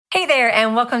there,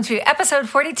 and welcome to episode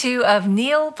 42 of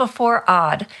Kneel Before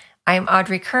Odd. I am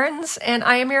Audrey Kearns, and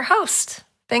I am your host.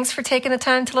 Thanks for taking the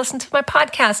time to listen to my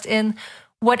podcast in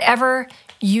whatever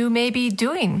you may be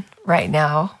doing right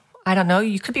now. I don't know,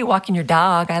 you could be walking your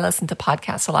dog. I listen to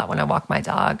podcasts a lot when I walk my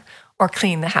dog, or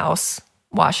clean the house,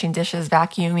 washing dishes,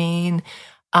 vacuuming.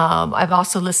 I've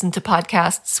also listened to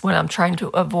podcasts when I'm trying to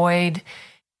avoid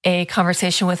a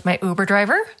conversation with my Uber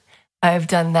driver. I've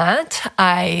done that.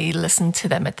 I listen to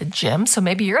them at the gym. So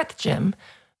maybe you're at the gym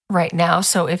right now.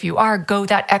 So if you are, go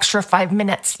that extra 5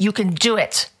 minutes. You can do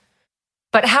it.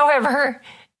 But however,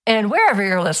 and wherever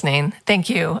you're listening,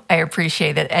 thank you. I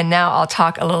appreciate it. And now I'll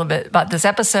talk a little bit about this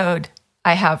episode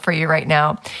I have for you right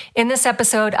now. In this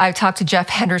episode, I talked to Jeff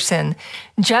Henderson.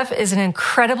 Jeff is an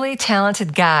incredibly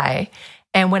talented guy.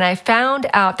 And when I found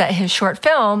out that his short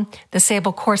film, The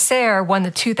Sable Corsair, won the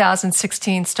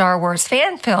 2016 Star Wars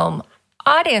Fan Film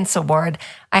Audience Award,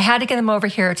 I had to get him over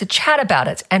here to chat about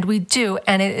it. And we do,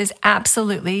 and it is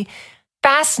absolutely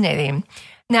fascinating.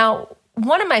 Now,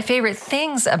 one of my favorite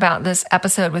things about this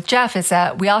episode with Jeff is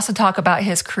that we also talk about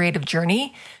his creative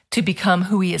journey to become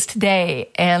who he is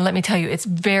today. And let me tell you, it's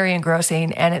very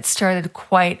engrossing, and it started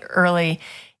quite early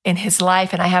in his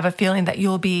life. And I have a feeling that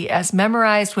you'll be as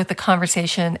memorized with the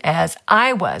conversation as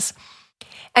I was.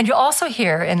 And you'll also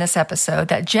hear in this episode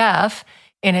that Jeff,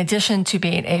 in addition to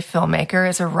being a filmmaker,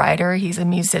 is a writer. He's a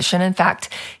musician. In fact,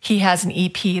 he has an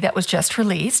EP that was just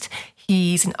released.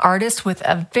 He's an artist with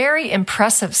a very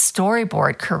impressive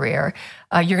storyboard career.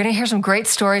 You're going to hear some great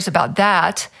stories about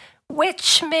that,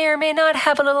 which may or may not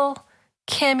have a little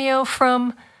cameo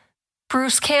from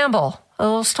Bruce Campbell, a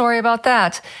little story about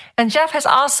that. And Jeff has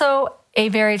also a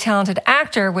very talented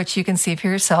actor, which you can see for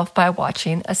yourself by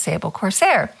watching A Sable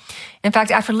Corsair. In fact,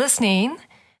 after listening,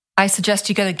 I suggest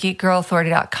you go to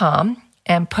geekgirlauthority.com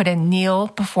and put in Kneel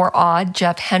Before Odd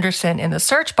Jeff Henderson in the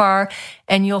search bar,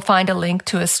 and you'll find a link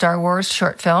to a Star Wars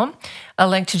short film, a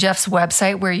link to Jeff's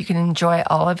website where you can enjoy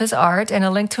all of his art, and a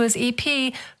link to his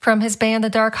EP from his band The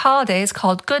Dark Holidays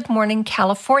called Good Morning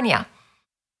California.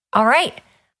 All right,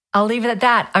 I'll leave it at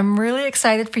that. I'm really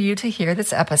excited for you to hear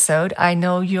this episode. I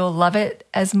know you'll love it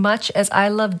as much as I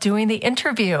love doing the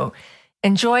interview.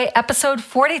 Enjoy episode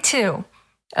 42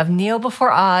 of Kneel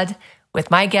Before Odd with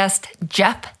my guest,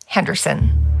 Jeff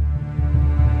Henderson.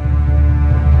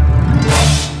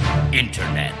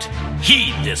 Internet,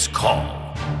 heed this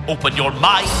call. Open your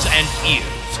minds and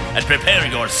ears and prepare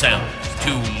yourselves to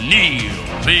kneel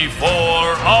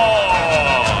before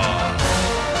awe.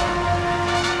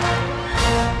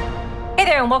 Hey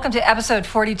there, and welcome to episode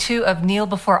 42 of Kneel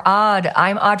Before Odd.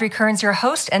 I'm Audrey Kearns, your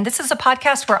host, and this is a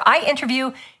podcast where I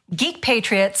interview geek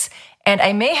patriots. And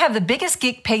I may have the biggest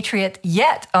geek patriot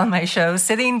yet on my show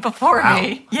sitting before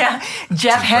me. Yeah,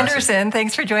 Jeff Henderson.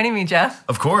 Thanks for joining me, Jeff.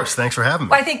 Of course. Thanks for having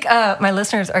me. Well, I think my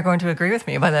listeners are going to agree with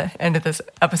me by the end of this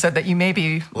episode that you may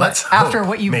be, after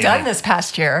what you've done this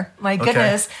past year. My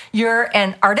goodness, you're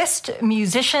an artist,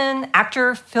 musician,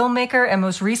 actor, filmmaker, and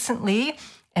most recently,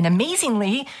 and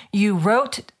amazingly, you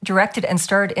wrote, directed, and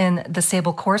starred in The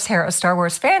Sable Corsair, a Star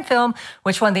Wars fan film,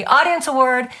 which won the Audience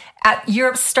Award at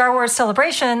Europe's Star Wars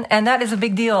Celebration, and that is a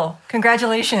big deal.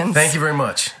 Congratulations. Thank you very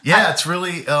much. Yeah, it's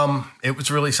really, it was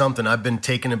really something. I've been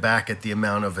taken aback at the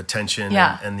amount of attention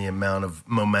and the amount of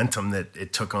momentum that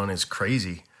it took on is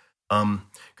crazy.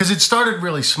 Because it started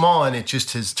really small, and it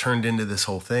just has turned into this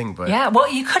whole thing. But yeah,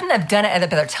 well, you couldn't have done it at a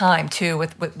better time, too,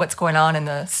 with what's going on in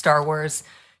the Star Wars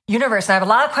universe. And I have a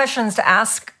lot of questions to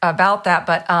ask about that,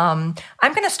 but I'm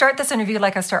going to start this interview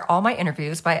like I start all my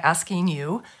interviews by asking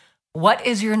you, what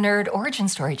is your nerd origin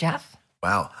story, Jeff?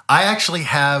 Wow. I actually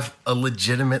have a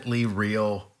legitimately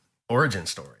real origin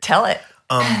story. Tell it.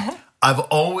 I've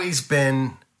always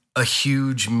been a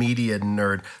huge media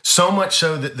nerd, so much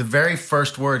so that the very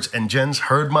first words, and Jen's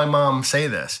heard my mom say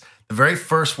this, the very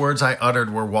first words I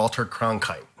uttered were Walter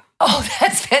Cronkite. Oh,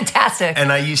 that's fantastic.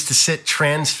 And I used to sit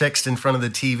transfixed in front of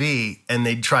the TV, and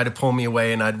they'd try to pull me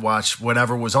away, and I'd watch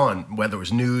whatever was on, whether it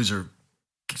was news or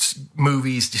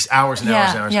movies, just hours and hours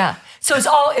and hours. Yeah. So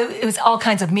it was all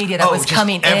kinds of media that was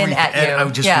coming in at you. And I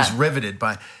just was riveted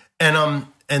by.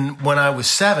 And when I was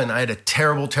 7, I had a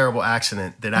terrible, terrible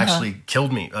accident that actually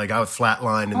killed me. Like I was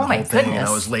flatlined and the whole thing, and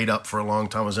I was laid up for a long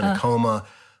time. I was in a coma.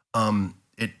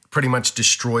 It pretty much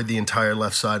destroyed the entire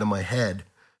left side of my head.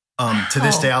 To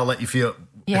this day, I'll let you feel if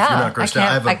you're not grossed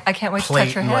out. I can't wait to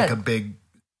touch your head. Like a big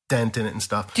dent in it and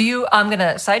stuff. I'm going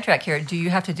to sidetrack here. Do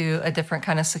you have to do a different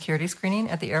kind of security screening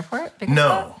at the airport?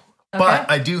 No.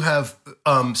 But I do have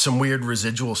some weird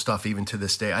residual stuff even to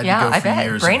this day. I had to go for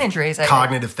years. Brain injuries.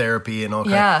 Cognitive therapy and all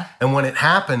kinds. Yeah. And when it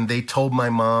happened, they told my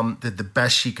mom that the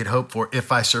best she could hope for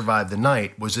if I survived the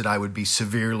night was that I would be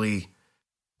severely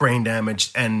brain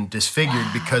damaged and disfigured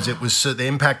because it was the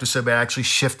impact was so bad. I actually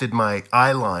shifted my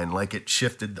eye line. Like it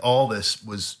shifted. All this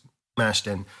was smashed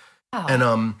in. Oh.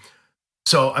 And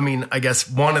so, I mean, I guess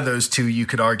one of those two you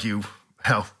could argue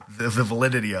the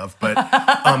validity of, but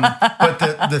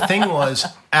the thing was,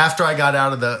 after I got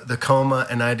out of the coma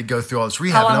and I had to go through all this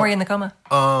rehab. How long were you in the coma?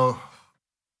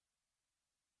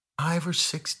 5 or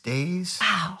 6 days.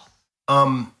 Wow.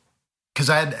 Because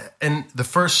and the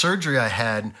first surgery I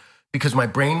had, because my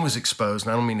brain was exposed,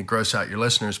 and I don't mean to gross out your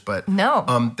listeners, but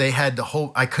no, they had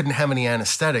I couldn't have any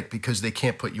anesthetic because they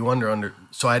can't put you under,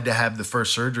 so I had to have the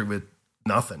first surgery with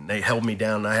nothing. They held me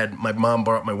down. My mom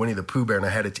brought my Winnie the Pooh bear, and I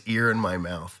had its ear in my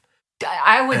mouth.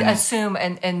 I would assume,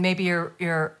 and maybe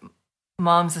your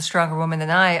mom's a stronger woman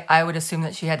than I would assume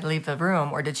that she had to leave the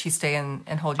room, or did she stay and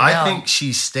hold you down? I think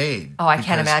she stayed. Oh, I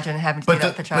can't imagine having to get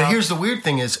up the child. But here's the weird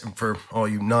thing is, for all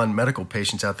you non-medical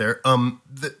patients out there,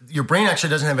 your brain actually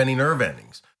doesn't have any nerve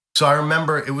endings. So I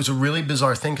remember it was a really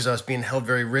bizarre thing because I was being held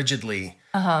very rigidly,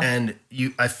 and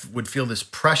I would feel this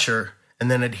pressure, and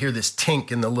then I'd hear this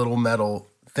tink in the little metal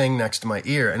thing next to my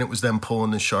ear, and it was them pulling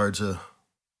the shards of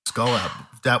skull out.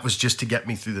 That was just to get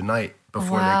me through the night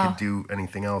before they could do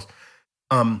anything else.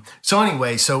 So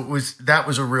anyway, that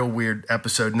was a real weird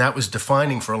episode, and that was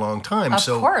defining for a long time. Of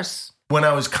course. When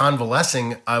I was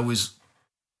convalescing, I was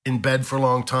in bed for a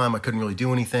long time. I couldn't really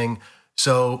do anything.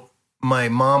 So my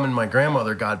mom and my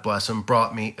grandmother, God bless them,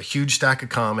 brought me a huge stack of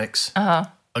comics, a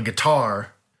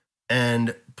guitar,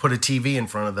 and put a TV in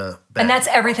front of the bed. And that's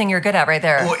everything you're good at right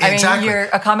there. Well, exactly. I mean, you're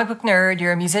a comic book nerd,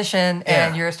 you're a musician,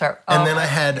 and you're a star. And then I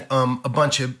had a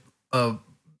bunch of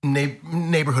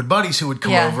neighborhood buddies who would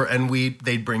come over, and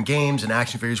they'd bring games and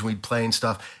action figures, and we'd play and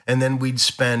stuff. And then we'd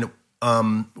spend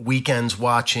weekends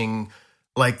watching,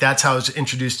 like that's how I was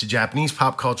introduced to Japanese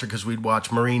pop culture, because we'd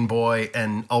watch Marine Boy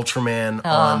and Ultraman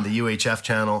on the UHF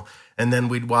channel. And then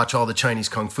we'd watch all the Chinese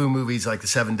Kung Fu movies, like the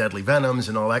Seven Deadly Venoms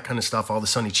and all that kind of stuff, all the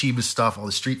Sonny Chiba stuff, all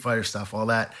the Street Fighter stuff, all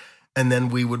that. And then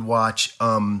we would watch,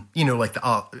 like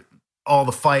all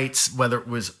the fights, whether it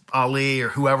was Ali or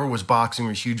whoever was boxing,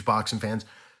 we were huge boxing fans.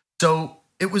 So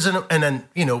it was, and then,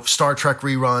 Star Trek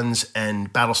reruns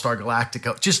and Battlestar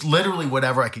Galactica, just literally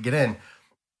whatever I could get in.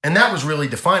 And that was really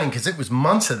defining because it was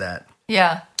months of that.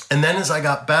 Yeah. And then as I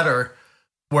got better,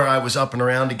 where I was up and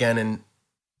around again and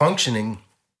functioning,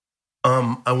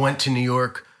 I went to New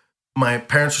York. My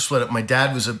parents were split up. My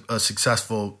dad was a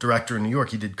successful director in New York.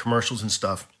 He did commercials and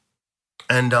stuff.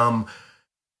 And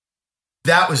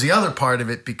that was the other part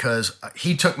of it, because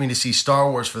he took me to see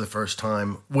Star Wars for the first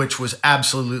time, which was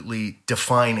absolutely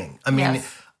defining. I mean,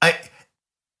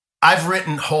 I've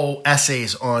written whole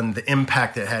essays on the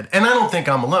impact it had. And I don't think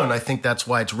I'm alone. I think that's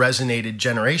why it's resonated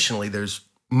generationally. There's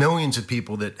millions of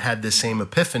people that had this same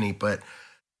epiphany. But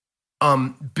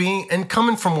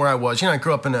coming from where I was, I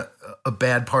grew up in a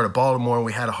bad part of Baltimore, and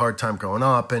we had a hard time growing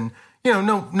up. And,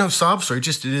 no sob story,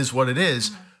 just it is what it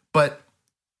is. But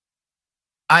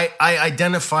I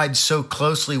identified so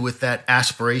closely with that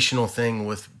aspirational thing,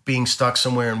 with being stuck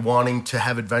somewhere and wanting to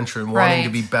have adventure and wanting to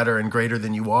be better and greater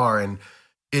than you are. And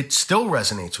it still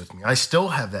resonates with me. I still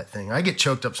have that thing. I get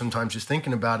choked up sometimes just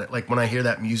thinking about it. Like when I hear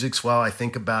that music swell, I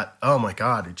think about, oh my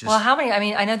God, it just... Well,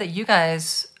 I know that you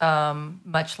guys,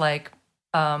 much like,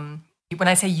 when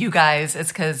I say you guys,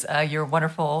 it's because your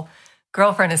wonderful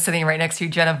girlfriend is sitting right next to you,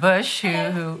 Jenna Bush,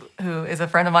 who is a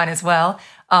friend of mine as well,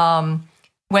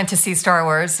 went to see Star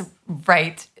Wars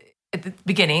right at the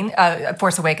beginning.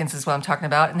 Force Awakens is what I'm talking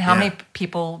about. And how many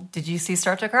people did you see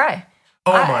start to cry?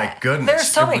 Oh my goodness. There's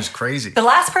so many. It was crazy. The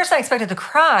last person I expected to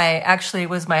cry actually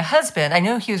was my husband. I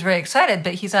knew he was very excited,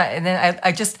 but he's not. And then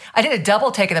I did a double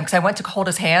take of him because I went to hold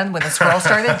his hand when the scroll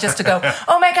started just to go,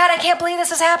 oh my God, I can't believe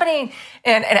this is happening.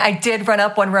 And I did run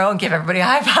up one row and give everybody a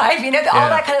high five. All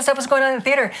that kind of stuff was going on in the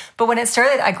theater. But when it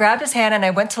started, I grabbed his hand and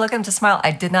I went to look at him to smile. I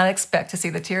did not expect to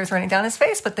see the tears running down his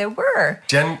face, but they were.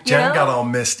 Jen got all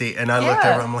misty, and I looked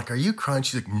at her. I'm like, are you crying?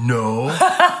 She's like, no.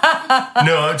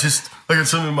 No, I got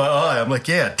something in my eye. I'm like,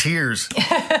 yeah, tears.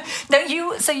 Now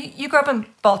you grew up in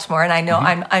Baltimore, and I know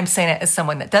I'm saying it as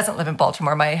someone that doesn't live in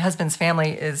Baltimore. My husband's family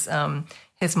is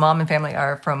his mom and family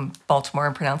are from Baltimore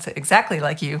and pronounce it exactly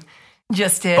like you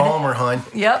just did. Balmer, hon.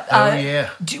 Yep. Oh yeah.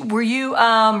 Were you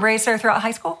raised there throughout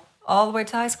high school, all the way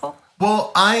to high school?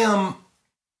 Well, I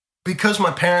because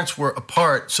my parents were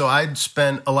apart, so I'd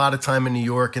spent a lot of time in New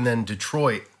York and then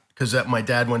Detroit, because my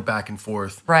dad went back and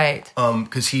forth. Right.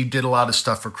 Because he did a lot of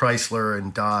stuff for Chrysler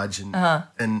and Dodge.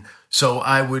 And so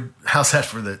I would, how's that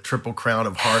for the triple crown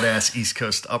of hard-ass East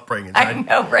Coast upbringing? I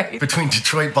know, right? Between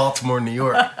Detroit, Baltimore, and New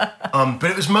York. But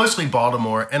it was mostly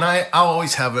Baltimore. And I'll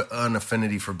always have an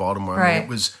affinity for Baltimore. Right. I mean, it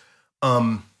was,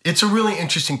 it's a really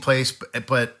interesting place,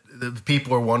 but the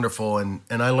people are wonderful. And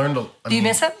I learned Do you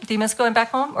miss it? Do you miss going back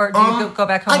home? Or do you go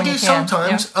back home when you can? I do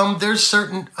sometimes. Yeah. There's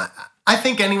certain... I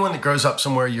think anyone that grows up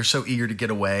somewhere, you're so eager to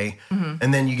get away,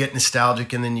 and then you get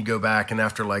nostalgic, and then you go back, and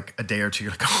after like a day or two,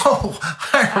 you're like, oh,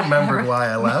 I remembered why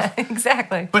I left.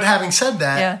 Exactly. But having said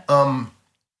that,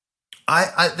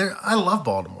 I love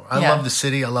Baltimore. I love the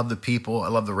city. I love the people. I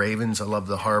love the Ravens. I love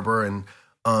the harbor. And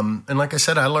like I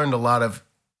said, I learned a lot of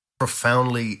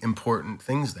profoundly important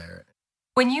things there.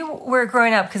 When you were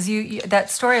growing up, because you that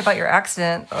story about your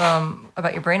accident,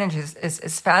 about your brain injury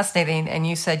is fascinating, and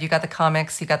you said you got the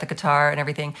comics, you got the guitar and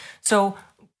everything. So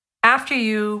after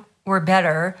you were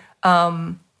better,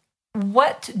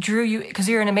 what drew you, because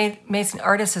you're an amazing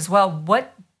artist as well,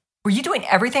 what were you doing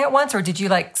everything at once, or did you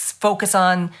like focus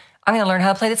on, I'm going to learn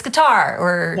how to play this guitar?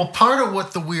 Or well, part of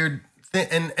what the weird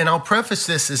thing, and I'll preface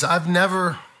this, is I've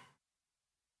never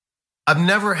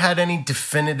had any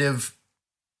definitive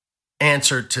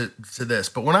answer to this,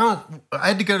 but when I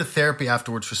had to go to therapy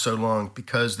afterwards for so long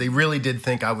because they really did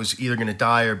think I was either going to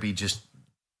die or be just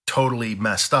totally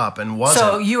messed up, and wasn't.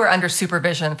 So you were under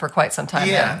supervision for quite some time.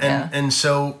 And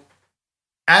so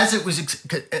as it was,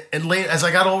 and late as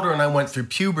I got older and I went through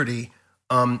puberty,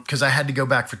 because I had to go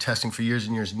back for testing for years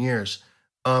and years and years.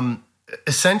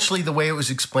 Essentially, the way it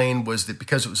was explained was that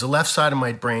because it was the left side of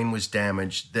my brain was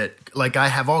damaged, that like I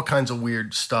have all kinds of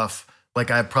weird stuff. Like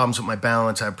I have problems with my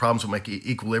balance. I have problems with my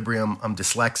equilibrium. I'm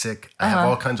dyslexic. I have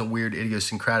all kinds of weird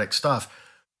idiosyncratic stuff.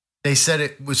 They said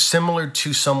it was similar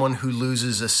to someone who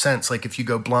loses a sense. Like if you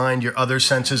go blind, your other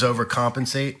senses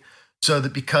overcompensate. So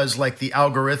that because like the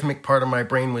algorithmic part of my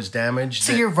brain was damaged.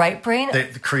 So your right brain?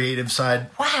 The creative side.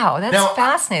 Wow, that's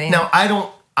fascinating. Now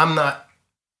I'm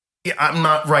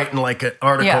not writing like an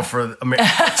article for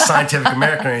Scientific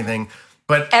American or anything.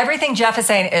 But everything Jeff is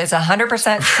saying is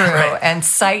 100% true, right. And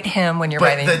cite him when you're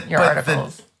writing your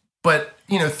articles. But,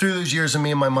 through those years of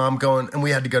me and my mom going, and we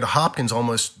had to go to Hopkins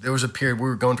almost, there was a period we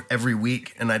were going every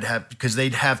week, and because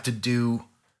they'd have to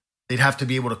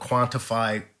be able to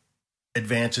quantify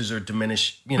advances or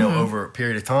diminish, over a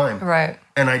period of time. Right.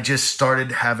 And I just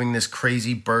started having this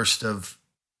crazy burst of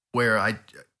where I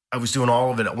was doing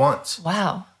all of it at once.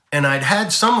 Wow. And I'd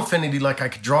had some affinity, like I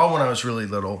could draw when I was really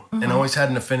little, and always had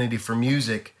an affinity for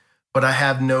music, but I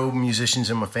have no musicians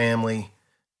in my family.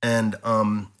 And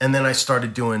then I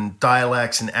started doing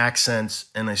dialects and accents,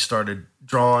 and I started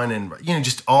drawing, and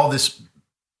just all this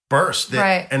burst,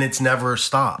 and it's never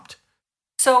stopped.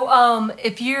 So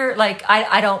if you're like,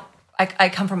 I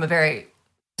come from a very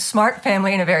smart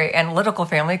family and a very analytical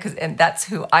family, and that's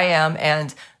who I am,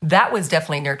 and that was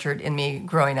definitely nurtured in me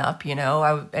growing up.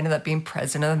 I ended up being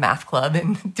president of the math club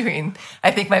and doing. I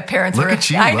think my parents look at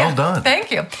you, well done. Thank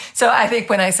you. So I think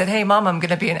when I said, "Hey, Mom, I'm going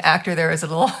to be an actor," there was a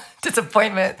little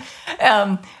disappointment.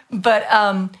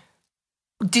 But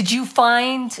did you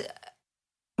find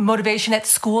motivation at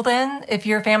school then? If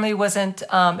your family wasn't,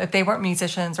 if they weren't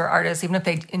musicians or artists, even if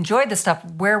they enjoyed the stuff,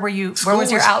 where were you? Where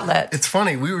was your outlet? It's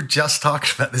funny. We were just talking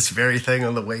about this very thing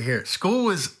on the way here. School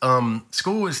was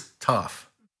tough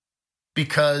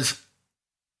because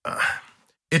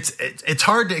it's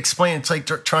hard to explain. It's like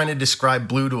trying to describe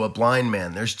blue to a blind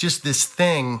man. There's just this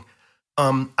thing.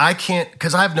 I can't,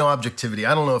 because I have no objectivity.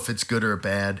 I don't know if it's good or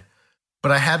bad,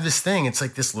 but I have this thing. It's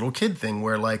like this little kid thing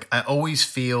where like I always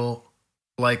feel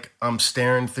like I'm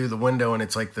staring through the window, and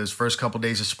it's like those first couple of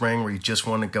days of spring where you just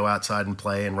want to go outside and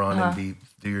play and run and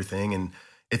do your thing. And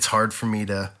it's hard for me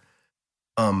to,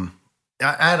 I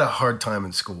had a hard time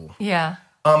in school. Yeah.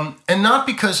 And not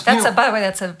because by the way,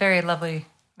 that's a very lovely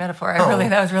metaphor.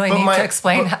 That was really neat to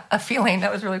explain a feeling.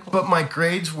 That was really cool. But my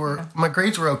grades were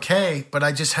okay, but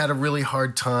I just had a really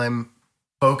hard time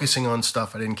focusing on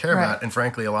stuff I didn't care about, and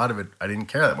frankly, a lot of it I didn't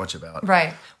care that much about.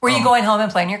 Right. Were you going home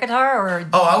and playing your guitar, or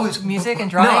I was music and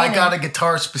drawing? No, I got a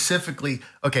guitar specifically.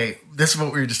 Okay, this is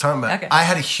what we were just talking about. Okay. I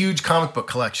had a huge comic book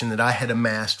collection that I had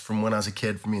amassed from when I was a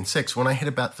kid, from being 6. When I hit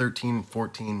about 13,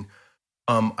 14,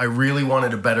 I really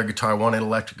wanted a better guitar. I wanted an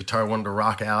electric guitar. I wanted to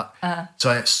rock out. So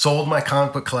I sold my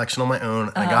comic book collection on my own,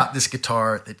 and I got this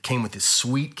guitar that came with this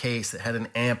sweet case that had an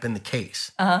amp in the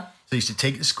case. So I used to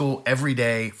take it to school every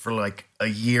day for like a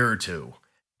year or two.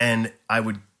 And I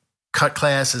would cut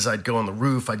classes. I'd go on the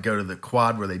roof. I'd go to the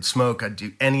quad where they'd smoke. I'd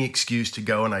do any excuse to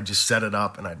go, and I'd just set it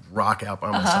up and I'd rock out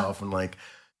by myself. And like,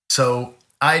 so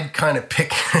I'd kind of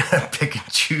pick and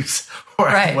choose where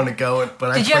I want to go.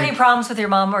 But did you have any problems with your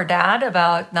mom or dad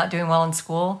about not doing well in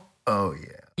school? Oh, yeah.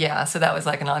 Yeah, so that was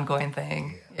like an ongoing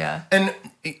thing. Yeah. And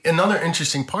another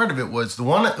interesting part of it was the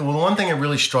one thing I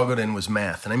really struggled in was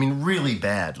math. And I mean, really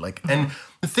bad. Like, and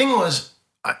the thing was,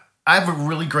 I have a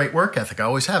really great work ethic. I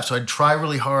always have. So I'd try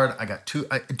really hard. I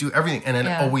do everything and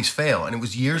I'd always fail. And it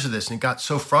was years of this and it got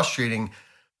so frustrating.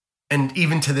 And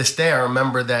even to this day, I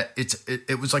remember that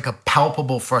it was like a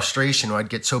palpable frustration where I'd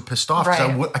get so pissed off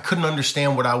because I couldn't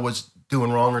understand what I was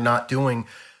doing wrong or not doing.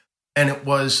 And it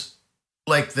was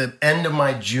like the end of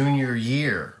my junior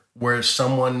year where it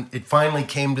finally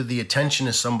came to the attention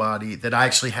of somebody that I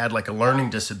actually had like a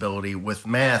learning disability with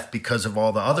math because of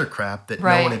all the other crap that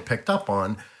no one had picked up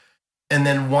on. And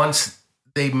then once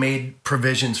they made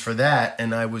provisions for that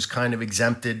and I was kind of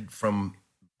exempted from,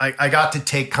 I got to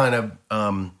take kind of,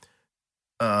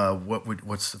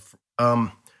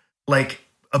 like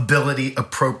ability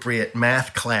appropriate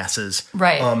math classes.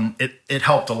 Right. It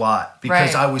helped a lot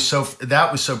because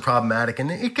that was so problematic.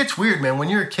 And it gets weird, man. When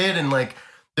you're a kid and like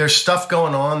there's stuff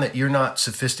going on that you're not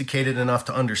sophisticated enough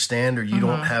to understand or you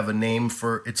don't have a name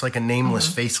for, it's like a nameless,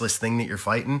 faceless thing that you're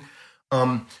fighting.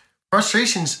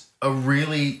 Frustration's a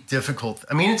really difficult,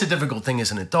 I mean, it's a difficult thing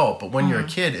as an adult, but when you're a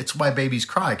kid, it's why babies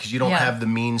cry because you don't have the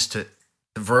means to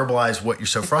verbalize what you're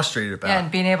so frustrated about. Yeah,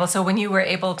 and being able, so when you were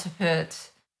able to put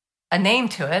a name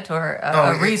to it or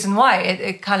a reason why,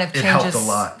 it kind of changes, helped a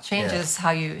lot. Changes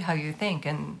how you think.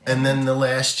 And then the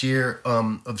last year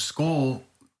of school,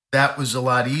 that was a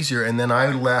lot easier. And then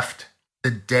I left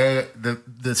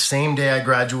the same day I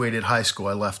graduated high school,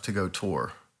 I left to go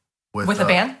tour. With a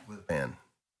band? With a band.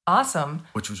 Awesome.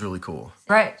 Which was really cool.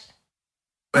 Right.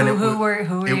 And who were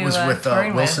you It was with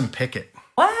Wilson Pickett.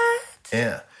 What?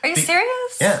 Yeah. Are you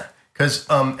serious? Yeah. Because,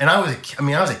 and I was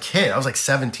a kid. I was like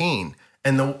 17.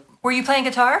 And were you playing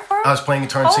guitar for him? I was playing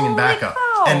guitar and singing backup.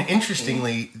 Cow. And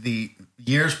interestingly, the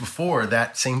years before,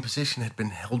 that same position had been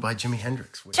held by Jimi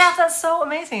Hendrix. Jeff, that's so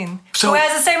amazing. Who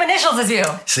has the same initials as you.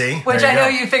 See? Which I know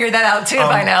you figured that out too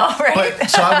by now, right?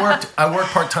 But, so I worked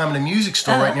part-time in a music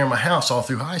store right near my house all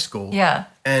through high school. Yeah.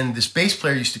 And this bass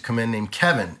player used to come in named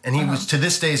Kevin. And he was, to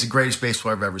this day, is the greatest bass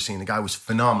player I've ever seen. The guy was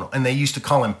phenomenal. And they used to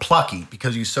call him Plucky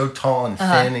because he was so tall and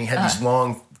thin and he had these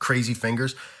long, crazy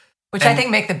fingers. Which I think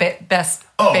make the best bass,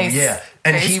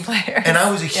 bass players. And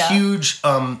I was a huge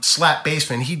slap bass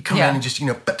fan. He'd come in and just, and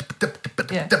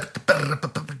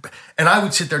I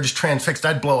would sit there just transfixed.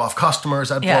 I'd blow off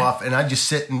customers. I'd blow off, and I'd just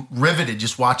sit and riveted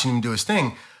just watching him do his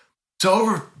thing. So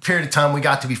over a period of time, we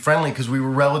got to be friendly because we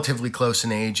were relatively close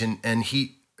in age. And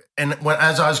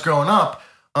as I was growing up,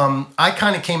 I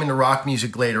kind of came into rock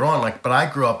music later on, but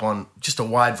I grew up on just a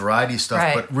wide variety of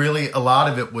stuff, but really a lot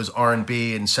of it was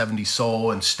R&B and 70s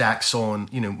soul and stack soul and,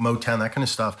 Motown, that kind of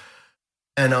stuff.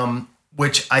 And,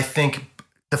 which I think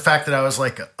the fact that I was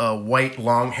like a white,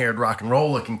 long-haired rock and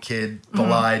roll looking kid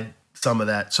belied some of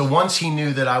that. So once he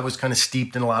knew that I was kind of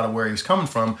steeped in a lot of where he was coming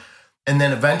from, and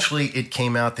then eventually it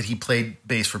came out that he played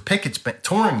bass for Pickett's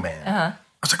touring band. I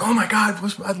was like, oh my God,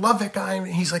 I love that guy. And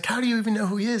he's like, how do you even know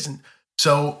who he is? And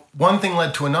so one thing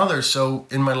led to another. So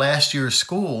in my last year of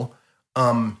school,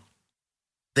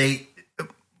 the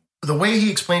way he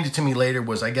explained it to me later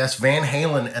was, I guess Van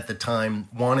Halen at the time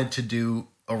wanted to do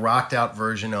a rocked out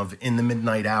version of In the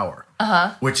Midnight Hour,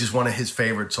 which is one of his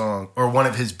favorite songs or one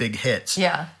of his big hits.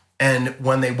 Yeah. And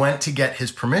when they went to get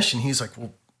his permission, he's like,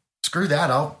 well, screw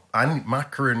that. My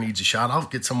career needs a shot. I'll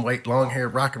get some white,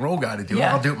 long-haired rock and roll guy to do it.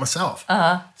 I'll do it myself.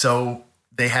 So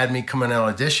they had me come in and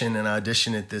audition, and I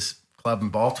auditioned at this club in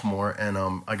Baltimore, and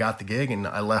I got the gig, and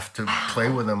I left to play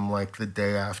with them like the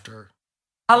day after.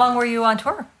 How long were you on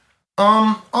tour?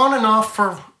 On and off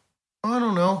for, I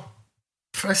don't know,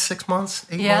 6 months,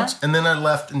 8 months. And then I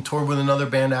left and toured with another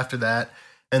band after that.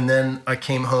 And then I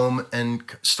came home and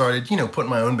started, putting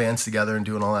my own bands together and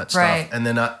doing all that stuff. And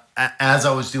then as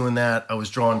I was doing that, I was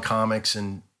drawing comics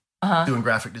and doing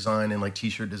graphic design and like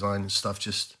t-shirt design and stuff.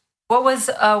 Just what was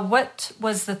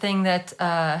the thing that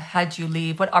had you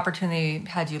leave? What opportunity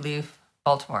had you leave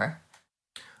Baltimore?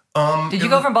 Did you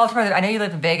go from Baltimore? I know you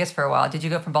lived in Vegas for a while. Did you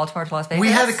go from Baltimore to Las Vegas?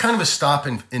 We had a kind of a stop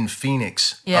in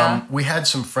Phoenix. Yeah. We had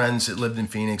some friends that lived in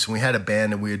Phoenix, and we had a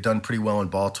band, and we had done pretty well in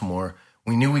Baltimore.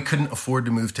 We knew we couldn't afford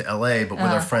to move to LA, but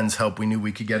with our friends' help, we knew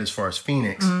we could get as far as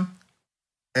Phoenix.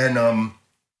 And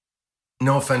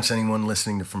no offense to anyone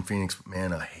listening from Phoenix, but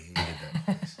man, I hated that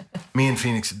place. Me and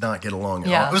Phoenix did not get along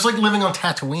at all. It was like living on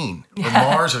Tatooine or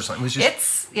Mars or something. It was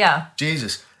just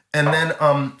Jesus. And then,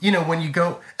 when you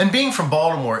go, and being from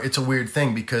Baltimore, it's a weird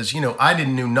thing because, I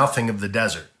didn't know nothing of the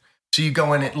desert. So you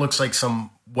go in, it looks like some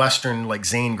Western like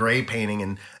Zane Grey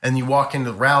painting, and you walk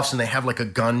into Ralph's and they have like a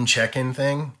gun check-in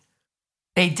thing.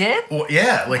 They did? Well,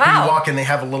 yeah, like when you walk in, they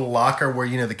have a little locker where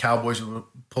the cowboys would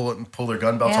pull their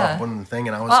gun belts off one thing,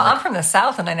 and I was I'm from the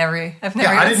South, and I've never even seen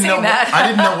that. I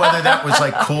didn't know whether that was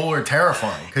like cool or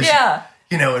terrifying. Because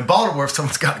in Baltimore, if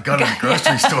someone's got a gun in the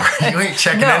grocery store, you ain't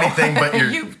checking anything, but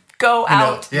you go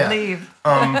out, leave.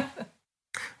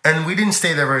 And we didn't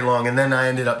stay there very long, and then I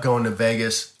ended up going to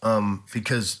Vegas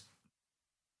because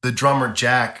the drummer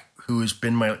Jack, who has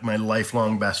been my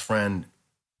lifelong best friend,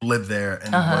 lived there,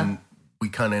 and when we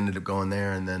kind of ended up going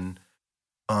there, and then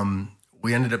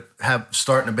we ended up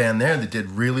starting a band there that did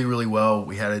really, really well.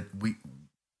 We got a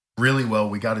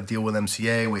deal with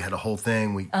MCA. We had a whole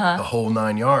thing, the whole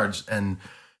 9 yards, and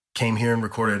came here and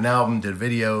recorded an album, did a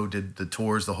video, did the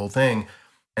tours, the whole thing,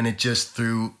 and it just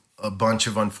through a bunch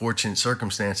of unfortunate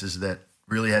circumstances that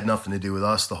really had nothing to do with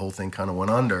us, the whole thing kind of went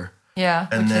under. Yeah,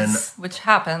 which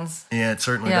happens. Yeah, it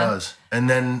certainly does. And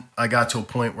then I got to a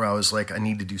point where I was like, I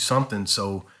need to do something.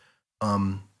 So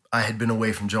I had been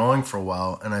away from drawing for a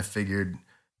while, and I figured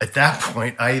at that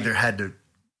point I either had to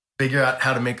figure out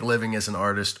how to make a living as an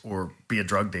artist or be a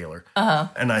drug dealer.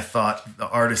 And I thought the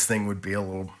artist thing would be a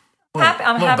little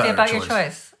I'm happy about your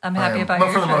choice. I'm happy about your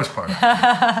choice. But for the most part.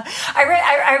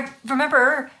 I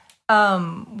remember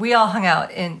we all hung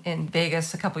out in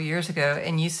Vegas a couple years ago,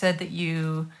 and you said that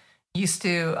you used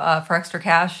to, for extra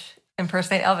cash,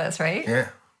 impersonate Elvis, right? Yeah.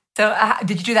 So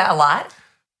did you do that a lot?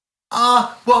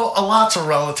 Well, a lot's a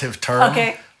relative term.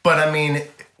 Okay. But I mean,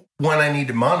 when I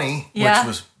needed money, which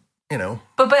was,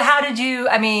 But how did you,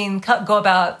 go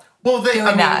about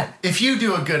doing that? If you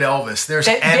do a good Elvis, there's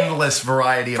endless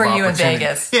variety of opportunity. For you in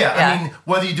Vegas. Yeah, I mean,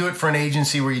 whether you do it for an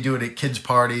agency where you do it at kids'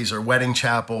 parties or wedding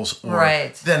chapels,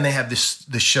 or then they have the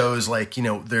shows like,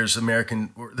 there's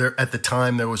at the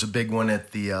time there was a big one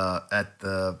at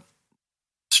the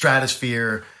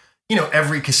Stratosphere.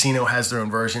 Every casino has their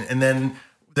own version. And then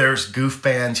there's goof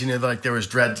bands, like there was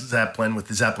Dred Zeppelin with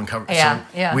the Zeppelin cover. So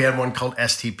we had one called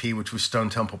STP, which was Stone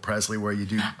Temple Presley, where you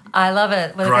do I love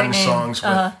it. What grunge songs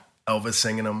with Elvis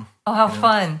singing them. Oh, how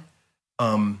fun.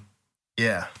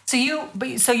 Yeah. So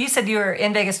you said you were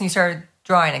in Vegas and you started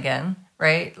drawing again,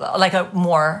 right? Like a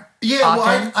more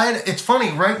often? Well, it's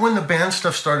funny. Right when the band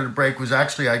stuff started to break was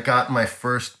actually I got my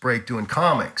first break doing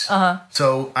comics.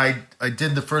 So I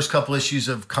did the first couple issues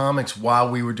of comics while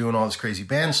we were doing all this crazy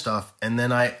band stuff, and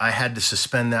then I had to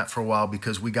suspend that for a while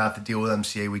because we got the deal with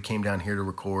MCA. We came down here to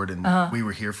record, and we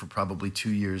were here for probably 2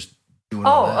 years doing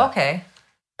all that. Oh, okay.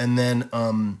 And then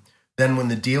when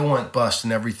the deal went bust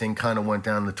and everything kind of went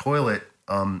down the toilet,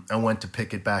 I went to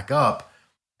pick it back up,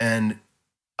 and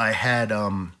I had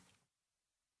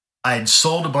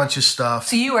sold a bunch of stuff.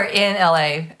 So you were in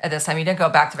LA at this time. You didn't go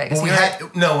back to Vegas.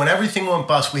 Well, when everything went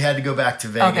bust, we had to go back to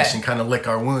Vegas and kind of lick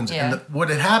our wounds. Yeah. And what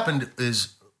had happened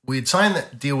is we had signed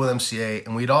that deal with MCA,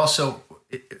 and we'd also,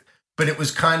 but it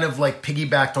was kind of like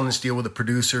piggybacked on this deal with a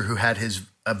producer who had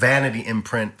a Vanity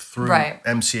imprint through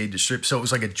MCA Distrib. So it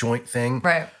was like a joint thing.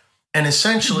 Right. And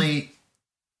essentially,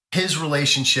 his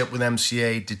relationship with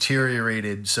MCA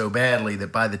deteriorated so badly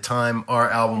that by the time our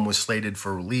album was slated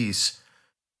for release,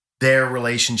 their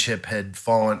relationship had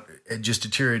just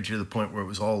deteriorated to the point where it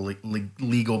was all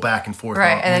legal back and forth.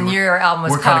 Right, and then your album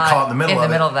was kind of caught in the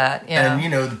middle of that. Yeah.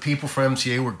 And, the people from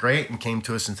MCA were great and came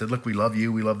to us and said, look, we love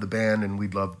you, we love the band, and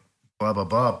we'd love blah, blah,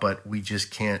 blah, but we just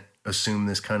can't assume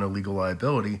this kind of legal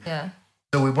liability. Yeah.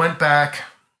 So we went back.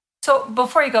 So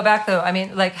before you go back, though,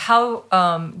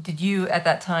 how did you at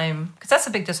that time? Because that's a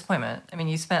big disappointment. I mean,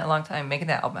 you spent a long time making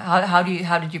that album. How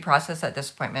did you process that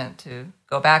disappointment to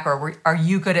go back, or are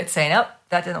you good at saying, "Oh,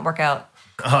 that didn't work out"?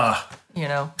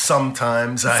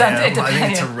 Sometimes I am. I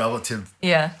think it's a relative.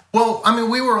 Yeah. Well, I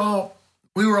mean, we were all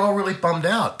really bummed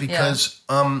out because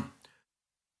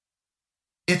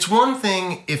it's one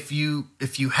thing if you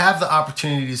have the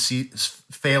opportunity to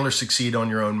fail or succeed on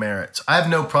your own merits. I have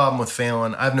no problem with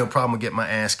failing. I have no problem with getting my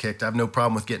ass kicked. I have no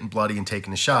problem with getting bloody and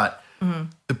taking a shot. Mm-hmm.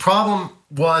 The problem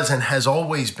was and has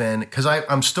always been, because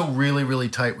I'm still really, really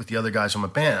tight with the other guys on my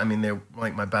band. I mean, they're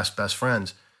like my best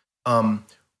friends.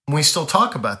 We still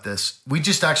talk about this. We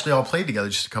just actually all played together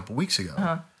just a couple weeks ago.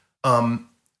 Uh-huh.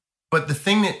 But the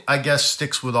thing that I guess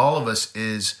sticks with all of us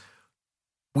is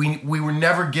we were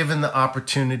never given the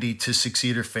opportunity to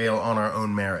succeed or fail on our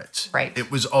own merits. Right.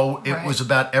 It was was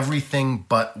about everything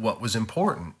but what was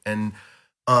important. And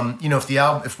if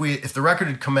the record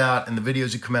had come out and the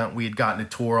videos had come out, and we had gotten a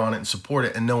tour on it and support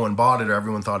it, and no one bought it or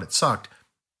everyone thought it sucked,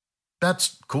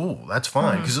 that's cool. That's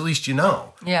fine because at least you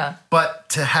know. Yeah. But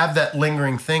to have that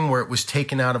lingering thing where it was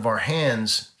taken out of our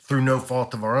hands through no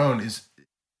fault of our own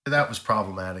that was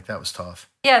problematic. That was tough.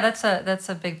 Yeah, that's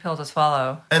a big pill to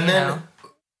swallow.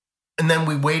 And then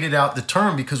we waited out the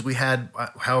term because we had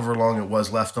however long it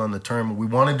was left on the term. We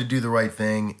wanted to do the right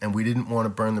thing, and we didn't want to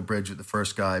burn the bridge with the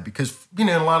first guy because, in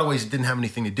a lot of ways, it didn't have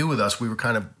anything to do with us. We were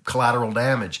kind of collateral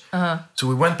damage. So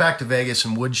we went back to Vegas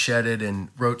and woodshedded and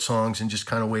wrote songs and just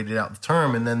kind of waited out the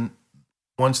term. And then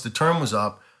once the term was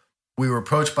up, we were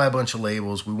approached by a bunch of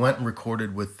labels. We went and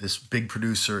recorded with this big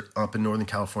producer up in Northern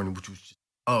California, which was just,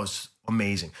 it's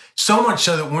amazing. So much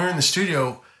so that we're in the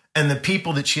studio. And the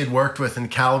people that she had worked with and the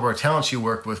caliber of talent she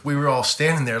worked with, we were all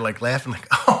standing there like laughing like,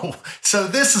 so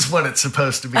this is what it's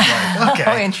supposed to be like.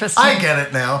 Okay, interesting. I get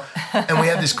it now. And we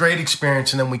had this great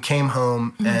experience. And then we came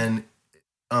home and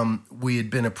we had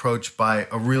been approached by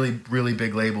a really, really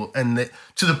big label. And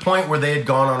to the point where they had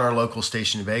gone on our local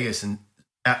station in Vegas and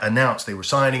announced they were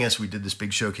signing us. We did this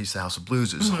big showcase, the House of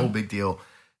Blues. It was a whole big deal.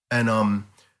 And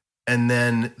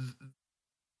then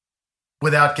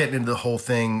without getting into the whole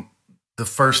thing, the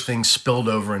first thing spilled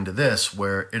over into this,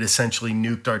 where it essentially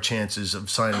nuked our chances of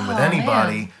signing with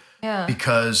anybody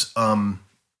because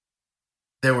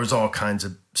there was all kinds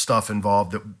of stuff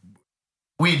involved that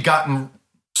we had gotten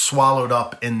swallowed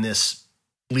up in this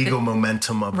legal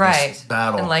momentum of this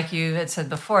battle. And like you had said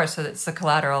before, so it's the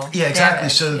collateral. Yeah, exactly.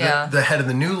 Damage. So the head of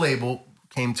the new label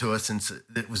came to us and said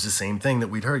it was the same thing that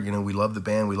we'd heard. We love the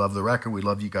band, we love the record, we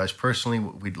love you guys personally,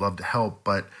 we'd love to help,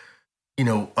 but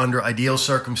under ideal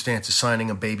circumstances, signing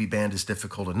a baby band is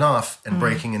difficult enough and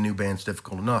breaking a new band is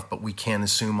difficult enough, but we can't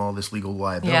assume all this legal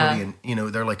liability.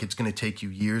 And, they're like, it's going to take you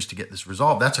years to get this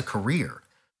resolved. That's a career.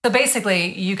 So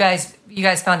basically, you guys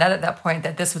found out at that point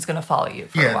that this was going to follow you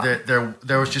for a while.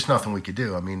 There was just nothing we could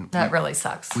do. I mean, that really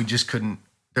sucks. We just couldn't,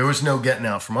 there was no getting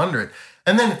out from under it.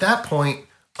 And then at that point,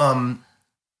 the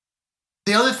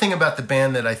other thing about the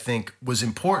band that I think was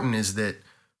important is that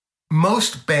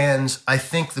most bands, I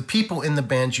think the people in the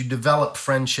bands, you develop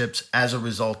friendships as a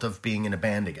result of being in a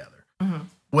band together. Mm-hmm.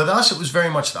 With us, it was very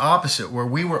much the opposite, where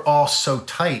we were all so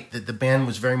tight that the band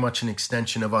was very much an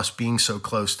extension of us being so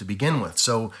close to begin with.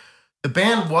 So the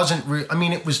band wasn't,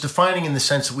 it was defining in the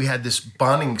sense that we had this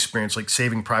bonding experience, like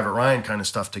Saving Private Ryan kind of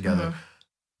stuff together. Mm-hmm.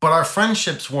 But our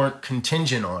friendships weren't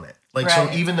contingent on it. So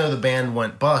even though the band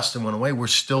went bust and went away, we're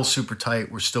still super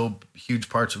tight. We're still huge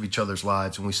parts of each other's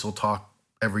lives, and we still talk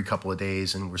every couple of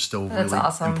days, and we're still really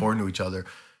important to each other.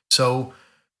 So,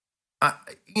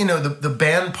 the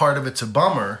band part of it's a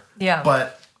bummer. Yeah.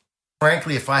 But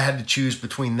frankly, if I had to choose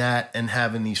between that and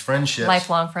having these friendships,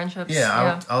 lifelong friendships,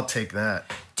 I'll take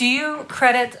that. Do you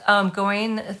credit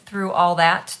going through all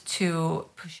that to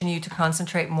pushing you to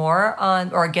concentrate more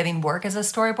on or getting work as a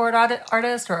storyboard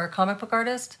artist or a comic book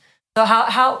artist? So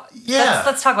how? Yeah.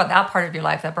 Let's talk about that part of your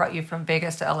life that brought you from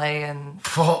Vegas to LA and.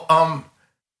 Well,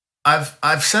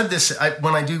 I've said this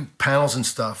when I do panels and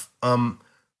stuff.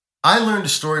 I learned to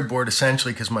storyboard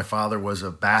essentially because my father was a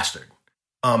bastard,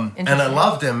 and I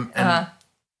loved him,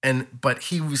 but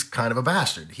he was kind of a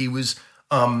bastard. He was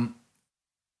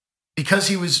because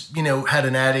he was had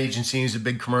an ad agency. He was a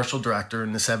big commercial director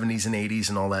in the 70s and 80s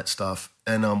and all that stuff.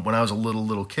 And when I was a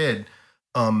little kid,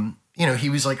 he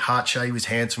was like hotshot. He was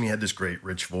handsome. He had this great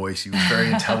rich voice. He was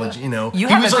very intelligent. You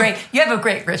have a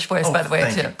great rich voice, by the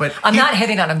way, too. But I'm not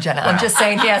hitting on him, Jenna. Wow. I'm just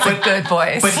saying he has a good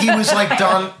voice. But he was like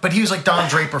Don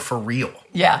Draper for real.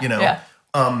 Yeah.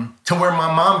 To where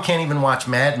my mom can't even watch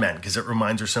Mad Men because it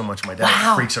reminds her so much of my dad.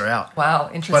 Wow. It freaks her out.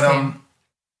 Wow, interesting. But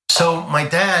so my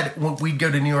dad, we'd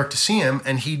go to New York to see him,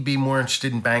 and he'd be more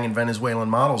interested in banging Venezuelan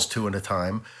models 2 at a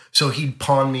time. So he'd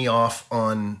pawn me off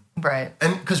on... Right.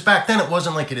 And because back then it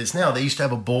wasn't like it is now. They used to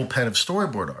have a bullpen of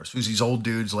storyboard artists. It was these old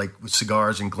dudes like with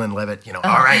cigars and Glenn Levitt. All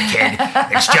right, kid,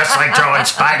 it's just like drawing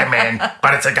Spider-Man,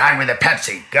 but it's a guy with a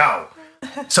Pepsi. Go.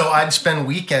 So I'd spend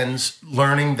weekends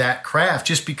learning that craft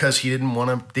just because he didn't want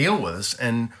to deal with us.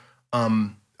 And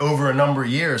over a number of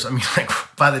years,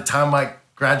 by the time I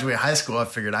graduated high school, I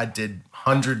figured I did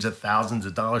hundreds of thousands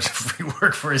of dollars of free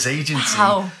work for his agency.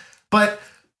 Wow. But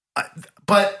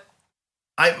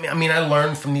I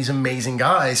learned from these amazing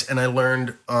guys, and I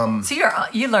learned. So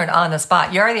you learned on the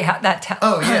spot. You already have that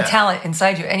talent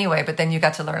inside you anyway, but then you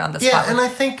got to learn on the spot. Yeah, and I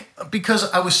think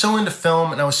because I was so into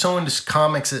film and I was so into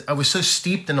comics, I was so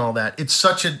steeped in all that.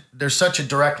 There's such a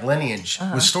direct lineage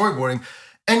with storyboarding,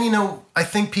 and I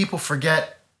think people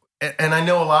forget. And I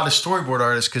know a lot of storyboard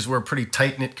artists because we're a pretty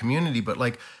tight-knit community, but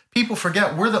people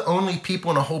forget we're the only people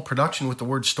in a whole production with the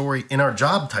word story in our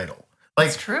job title.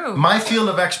 That's true. My field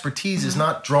of expertise is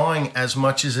not drawing as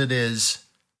much as it is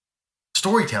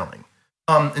storytelling.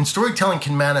 And storytelling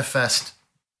can manifest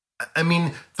I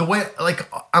mean, the way, like,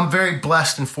 I'm very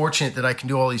blessed and fortunate that I can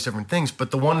do all these different things,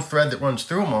 but the one thread that runs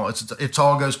through them all, it's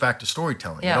all goes back to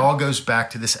storytelling. Yeah. It all goes back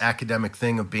to this academic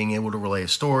thing of being able to relay a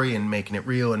story and making it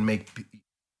real and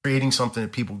creating something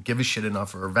that people give a shit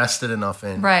enough or are vested enough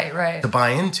in to buy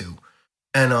into.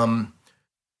 And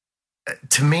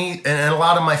to me, and a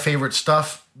lot of my favorite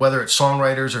stuff, whether it's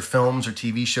songwriters or films or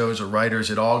TV shows or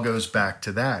writers, it all goes back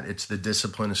to that. It's the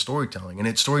discipline of storytelling, and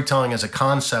it's storytelling as a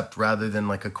concept rather than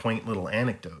like a quaint little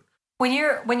anecdote. When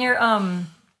you're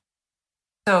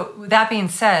so that being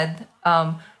said,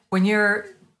 when you're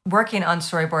working on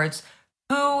storyboards,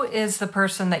 who is the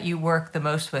person that you work the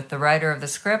most with? The writer of the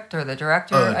script or the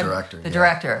director? Oh, the director. The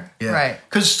director, yeah. Right.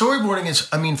 Because storyboarding is,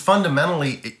 I mean,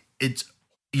 fundamentally, it's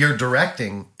you're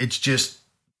directing. It's just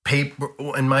paper,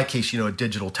 in my case, a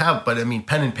digital tablet, but I mean,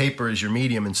 pen and paper is your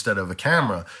medium instead of a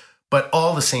camera, but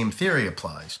all the same theory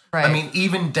applies. Right. I mean,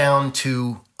 even down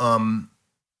to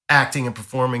acting and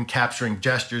performing, capturing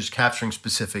gestures, capturing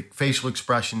specific facial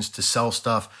expressions to sell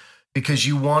stuff, because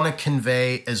you want to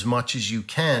convey as much as you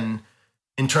can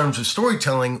in terms of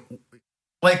storytelling.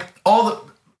 Like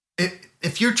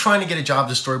if you're trying to get a job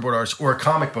as a storyboard artist or a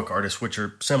comic book artist, which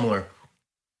are similar,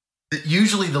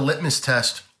 usually the litmus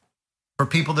test for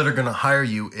people that are going to hire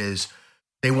you is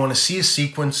they want to see a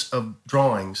sequence of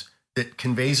drawings that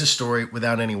conveys a story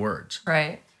without any words.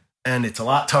 Right. And it's a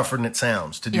lot tougher than it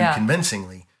sounds to do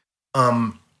convincingly.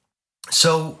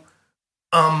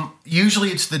 Usually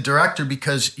it's the director,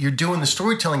 because you're doing the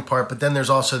storytelling part, but then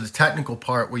there's also the technical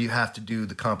part where you have to do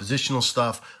the compositional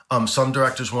stuff. Some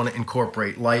directors want to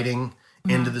incorporate lighting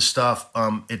into the stuff.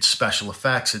 It's special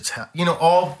effects. It's,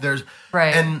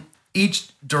 right. And each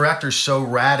director is so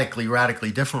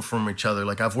radically different from each other.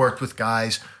 Like, I've worked with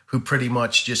guys who pretty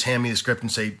much just hand me the script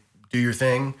and say, do your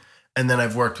thing. And then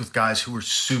I've worked with guys who are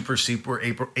super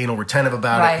anal retentive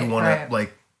about it, who want to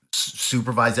like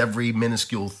supervise every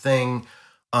minuscule thing.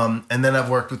 And then I've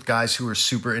worked with guys who are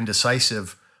super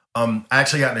indecisive. I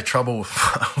actually got into trouble with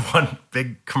one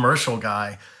big commercial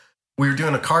guy. We were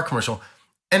doing a car commercial,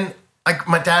 and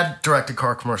my dad directed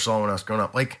car commercials when I was growing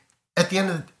up. Like, at the end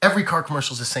of every car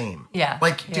commercial is the same. Yeah.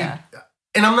 Like, dude,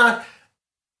 and I'm not,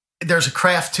 there's a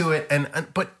craft to it.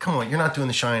 But come on, you're not doing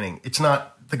The Shining. It's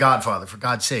not The Godfather, for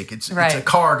God's sake. It's a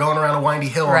car going around a windy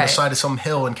hill on the side of some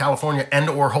hill in California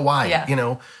or Hawaii,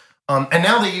 and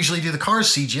now they usually do the cars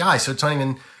CGI. So it's not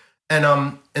even,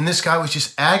 and this guy was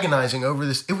just agonizing over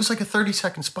this. It was like a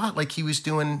 30-second spot. Like, he was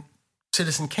doing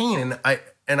Citizen Kane.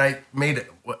 And I made it,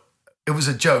 it was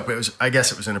a joke, but I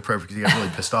guess it was inappropriate because he got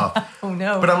really pissed off. Oh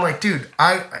no! But I'm like, dude,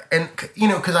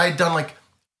 because I had done like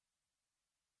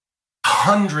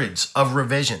hundreds of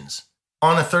revisions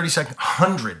on a 30-second,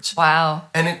 hundreds. Wow!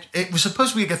 And it was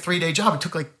supposed to be like a 3-day job. It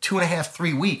took like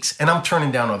 2.5-3 weeks, and I'm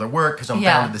turning down other work because I'm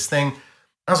bound to this thing.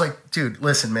 I was like, dude,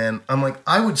 listen, man. I'm like,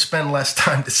 I would spend less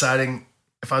time deciding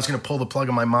if I was going to pull the plug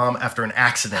on my mom after an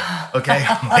accident. Okay,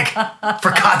 I'm like,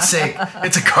 for God's sake,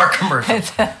 it's a car commercial.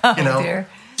 Dear.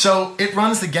 So it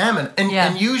runs the gamut.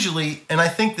 And usually, and I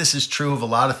think this is true of a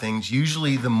lot of things,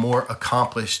 usually the more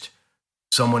accomplished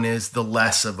someone is, the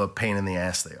less of a pain in the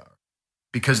ass they are,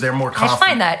 because they're more confident. I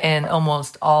find that in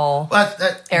almost all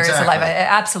areas of life.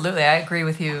 Absolutely. I agree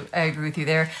with you.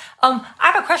 There. I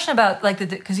have a question about, like,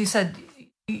 because you said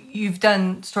you've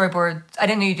done storyboards. I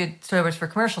didn't know you did storyboards for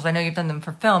commercials. I know you've done them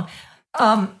for film.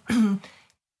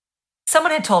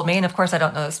 Someone had told me, and of course I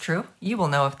don't know it's true. You will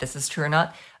know if this is true or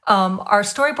not. Are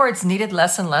storyboards needed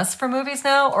less and less for movies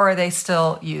now, or are they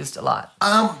still used a lot?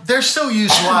 They're still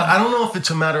used a lot. I don't know if it's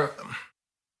a matter of,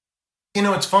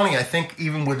 it's funny. I think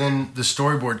even within the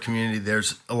storyboard community,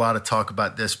 there's a lot of talk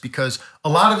about this, because a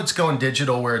lot of it's going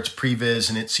digital, where it's previs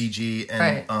and it's CG,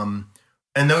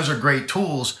 and those are great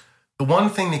tools. The one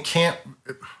thing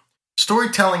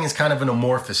storytelling is kind of an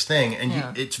amorphous thing,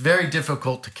 and it's very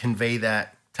difficult to convey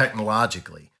that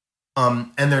technologically.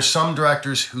 And there's some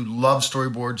directors who love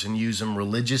storyboards and use them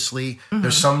religiously. Mm-hmm.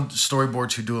 There's some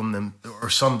storyboards who do them,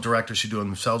 or some directors who do them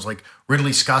themselves. Like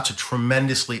Ridley Scott's a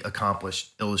tremendously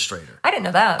accomplished illustrator. I didn't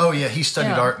know that. Oh yeah, he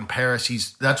studied art in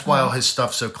Paris. That's why all his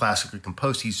stuff's so classically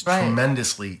composed. He's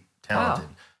tremendously talented.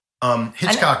 Wow.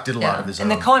 Hitchcock did a lot of his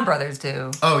own. And the Coen brothers do.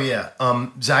 Oh yeah.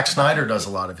 Zack Snyder does a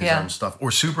lot of his own stuff,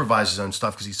 or supervises his own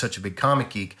stuff, because he's such a big comic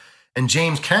geek. And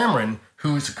James Cameron,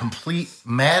 who is a complete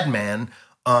madman,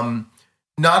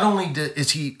 not only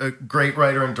is he a great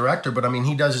writer and director, but I mean,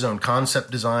 he does his own concept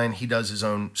design. He does his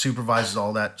own, supervises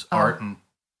all that art and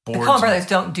boards. The Coen brothers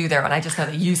don't do their own. I just know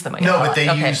they use them. No, but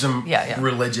they use them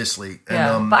religiously.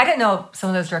 And, but I didn't know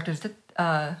some of those directors did.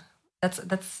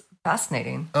 That's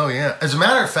fascinating. Oh yeah. As a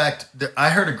matter of fact, I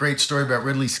heard a great story about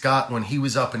Ridley Scott when he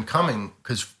was up and coming,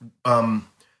 because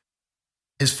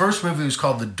his first movie was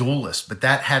called The Duelist, but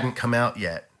that hadn't come out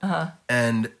yet.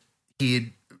 And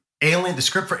the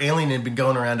script for Alien had been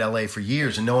going around LA for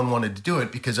years, and no one wanted to do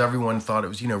it because everyone thought it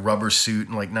was, rubber suit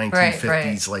and like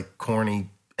 1950s, like corny.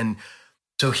 And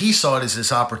so he saw it as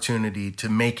this opportunity to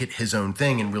make it his own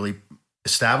thing and really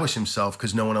establish himself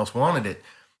because no one else wanted it.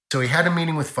 So he had a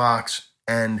meeting with Fox,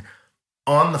 and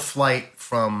on the flight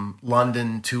from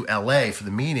London to LA for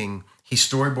the meeting, he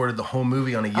storyboarded the whole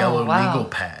movie on a yellow legal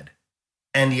pad.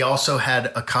 And he also had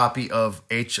a copy of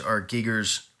H.R.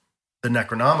 Giger's The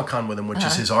Necronomicon with him, which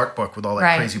is his art book with all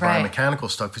that crazy biomechanical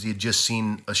stuff, because he had just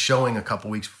seen a showing a couple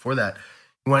weeks before that.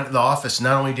 He went to the office.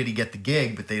 Not only did he get the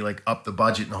gig, but they like upped the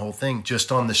budget and the whole thing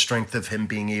just on the strength of him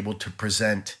being able to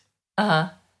present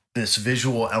this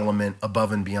visual element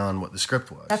above and beyond what the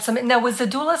script was. That's amazing. Now, was The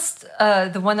Duelist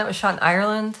the one that was shot in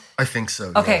Ireland? I think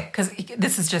so. Okay, because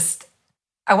this is just...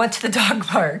 I went to the dog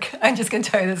park. I'm just going to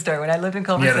tell you this story. When I lived in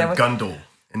Culver City. You had a gun duel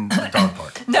in the dog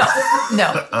park. No.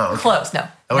 Oh, okay. Close, no.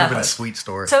 That would have been a sweet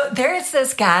story. So there's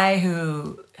this guy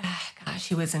who,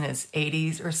 he was in his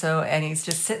 80s or so, and he's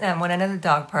just sitting on one end of the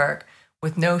dog park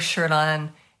with no shirt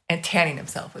on and tanning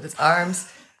himself with his arms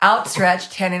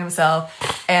outstretched, tanning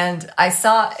himself. And I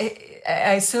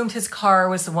assumed his car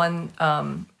was the one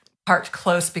parked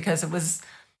close because it was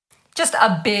just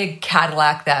a big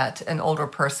Cadillac that an older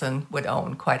person would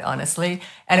own, quite honestly.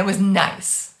 And it was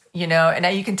nice,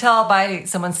 and you can tell by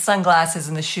someone's sunglasses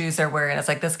and the shoes they're wearing. It's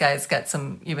like, this guy's got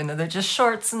some, even though they're just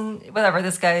shorts and whatever,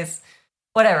 this guy's,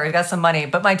 whatever, he got some money.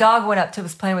 But my dog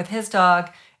was playing with his dog,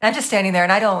 and I'm just standing there,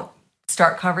 and I don't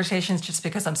start conversations just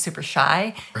because I'm super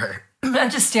shy. Right.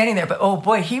 I'm just standing there, but oh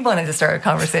boy, he wanted to start a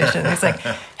conversation. He's like,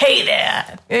 hey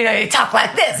there, you talk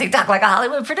like this, you talk like a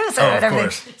Hollywood producer and everything.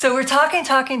 Course. So we're talking.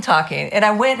 And I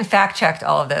went and fact checked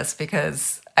all of this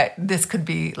because this could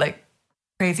be like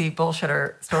crazy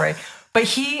bullshitter story. But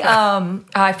he,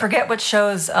 I forget what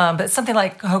shows, but it's something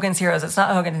like Hogan's Heroes. It's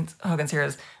not Hogan's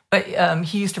Heroes, but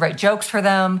he used to write jokes for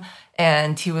them,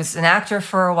 and he was an actor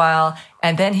for a while,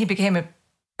 and then he became a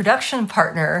production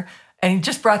partner. And he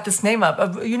just brought this name up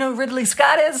of, Ridley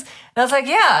Scott is? And I was like,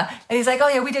 yeah. And he's like, oh,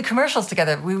 yeah, we did commercials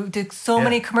together. We did so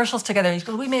many commercials together. He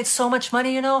goes, we made so much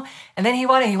money, And then he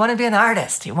wanted to be an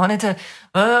artist. He wanted to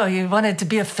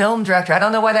be a film director. I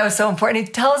don't know why that was so important.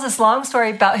 He tells this long story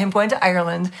about him going to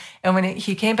Ireland. And when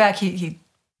he came back, he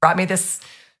brought me this,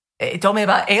 he told me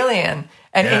about Alien.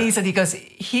 And he said,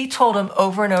 he told him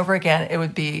over and over again, it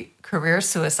would be career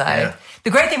suicide. Yeah.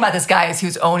 The great thing about this guy is he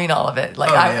was owning all of it.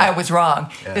 Like, I was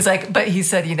wrong. Yeah. It's like, but he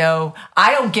said,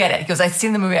 I don't get it. He goes, I've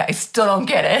seen the movie. I still don't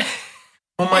get it.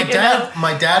 Well, my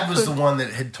dad was the one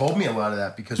that had told me a lot of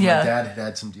that because my dad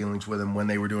had some dealings with him when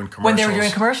they were doing commercials. When they were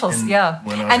doing commercials, when I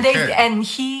was a kid. And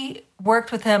he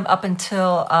worked with him up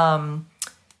until,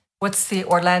 what's the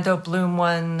Orlando Bloom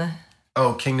one?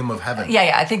 Oh, Kingdom of Heaven.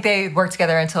 Yeah. I think they worked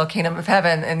together until Kingdom of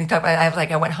Heaven. And he talked about,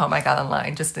 I went home, I got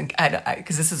online just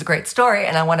because this is a great story,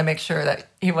 and I want to make sure that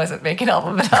he wasn't making all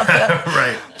of it up.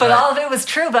 Right. But all of it was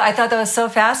true. But I thought that was so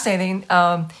fascinating.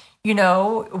 We're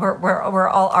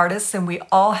all artists, and we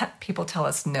all have people tell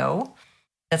us no,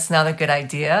 that's not a good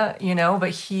idea.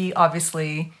 But he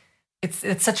obviously. It's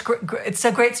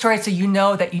a great story, so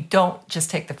that you don't just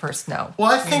take the first no.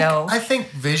 Well, I think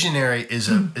visionary is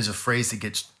a phrase that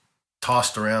gets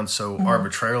tossed around so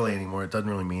arbitrarily anymore. It doesn't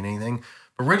really mean anything.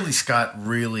 But Ridley Scott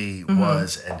really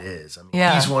was and is. I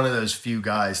mean, he's one of those few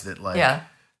guys that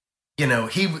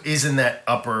he is in that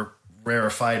upper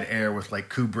rarefied air with like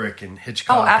Kubrick and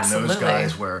Hitchcock and those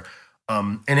guys where,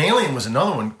 and Alien was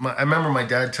another one. I remember my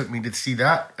dad took me to see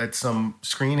that at some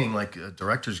screening, like a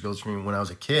director's guild screening when I was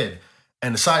a kid.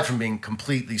 And aside from being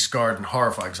completely scarred and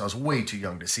horrified, because I was way too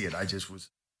young to see it, I just was...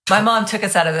 My mom took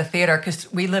us out of the theater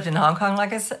because we lived in Hong Kong,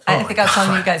 like I said. I think I was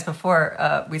telling you guys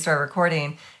before we started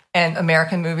recording, and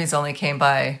American movies only came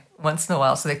by once in a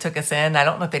while, so they took us in. I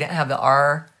don't know if they didn't have the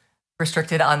R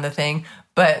restricted on the thing,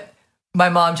 but my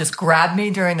mom just grabbed me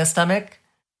during the stomach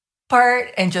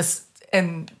part and we're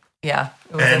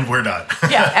done.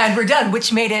 And we're done,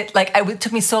 which made it it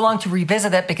took me so long to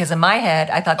revisit it because in my head,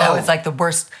 I thought that was like the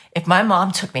worst if my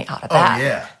mom took me out of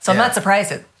that. So I'm not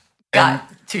surprised it got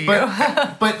to you.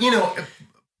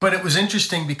 But it was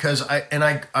interesting because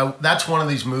I that's one of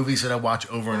these movies that I watch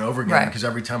over and over again because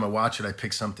every time I watch it, I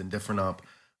pick something different up.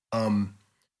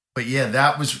 But yeah,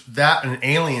 that was that and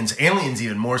Aliens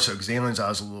even more so because Aliens I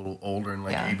was a little older and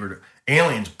Ebert.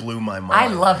 Aliens blew my mind. I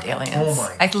loved Aliens. Oh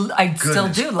my! I still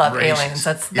do love Aliens.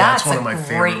 That's one of my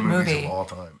favorite great movies movie of all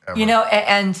time. Ever.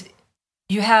 And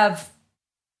you have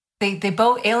they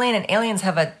both Alien and Aliens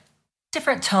have a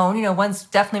different tone. You know, one's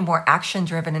definitely more action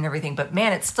driven and everything, but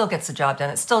man, it still gets the job done.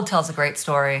 It still tells a great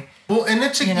story. Well, and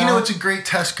it's it's a great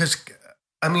test because,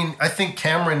 I mean, I think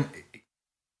Cameron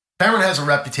has a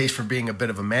reputation for being a bit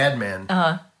of a madman.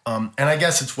 And I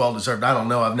guess it's well deserved. I don't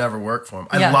know. I've never worked for him.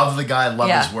 I love the guy. I love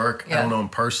his work. I don't know him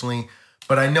personally,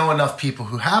 but I know enough people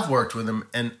who have worked with him,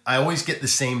 and I always get the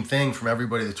same thing from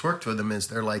everybody that's worked with him is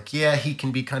they're like, yeah, he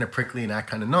can be kind of prickly and act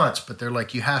kind of nuts, but they're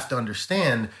like, you have to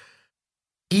understand,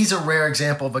 he's a rare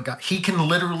example of a guy. He can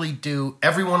literally do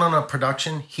everyone on a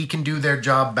production. He can do their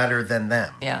job better than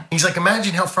them. Yeah. He's like,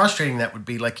 imagine how frustrating that would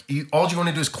be. Like, all you want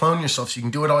to do is clone yourself, so you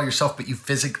can do it all yourself, but you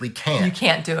physically can't. You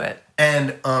can't do it.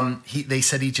 And they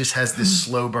said he just has this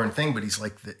slow burn thing, but he's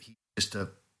like he just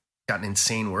got an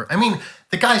insane work. I mean,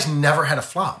 the guy's never had a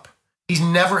flop. He's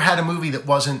never had a movie that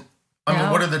wasn't. I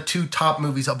mean, what are the 2 top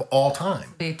movies of all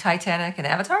time? The Titanic and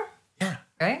Avatar. Yeah.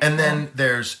 Right. And then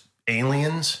there's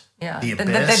Aliens. Yeah. The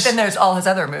Abyss. Then there's all his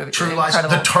other movies. True Lies.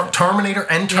 The Terminator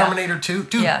and Terminator 2.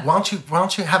 Dude, why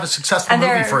don't you have a successful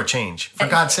movie for a change? For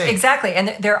God's sake. Exactly.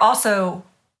 And they're also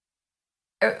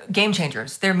game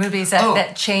changers. They're movies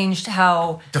that changed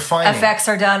how effects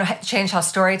are done, changed how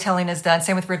storytelling is done.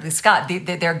 Same with Ridley Scott.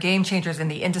 They're game changers in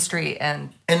the industry. And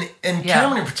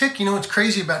Cameron in particular, what's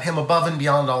crazy about him above and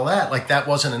beyond all that, like that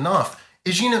wasn't enough,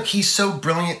 is, he's so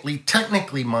brilliantly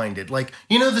technically minded. Like,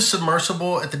 the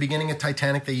submersible at the beginning of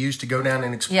Titanic they used to go down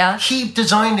and explore? Yeah. He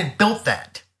designed and built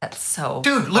that. That's so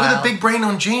Dude, look at the big brain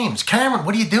on James. Cameron,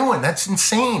 what are you doing? That's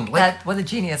insane. Like, what a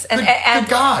genius. Good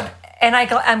God. And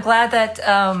I'm glad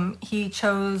that he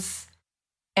chose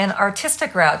an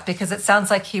artistic route, because it sounds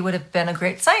like he would have been a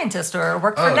great scientist or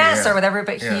worked for NASA or whatever,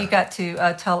 but he got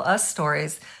to tell us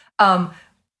stories.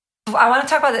 I want to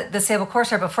talk about the Sable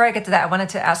Corsair. Before I get to that, I wanted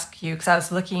to ask you, because I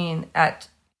was looking at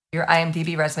your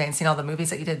IMDb resume and seeing all the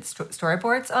movies that you did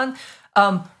storyboards on.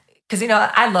 Because,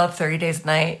 I love 30 Days a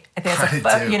Night. I think it's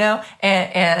fun,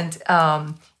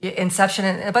 and Inception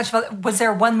and a bunch of other. Was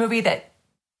there one movie that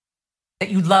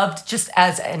you loved just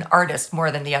as an artist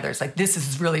more than the others? Like, this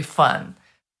is really fun.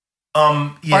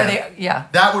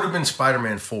 That would have been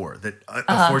Spider-Man 4 that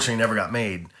unfortunately never got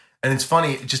made. And it's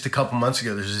funny, just a couple months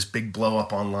ago, there's this big blow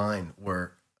up online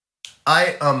where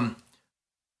I'd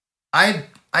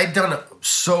done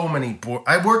so many.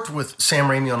 I worked with Sam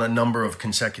Raimi on a number of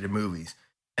consecutive movies,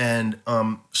 and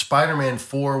Spider-Man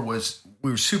 4 we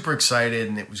were super excited,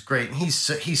 and it was great. And he's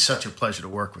such a pleasure to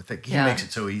work with. He makes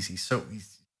it so easy.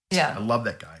 I love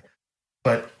that guy.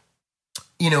 But,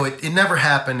 it never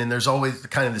happened, and there's always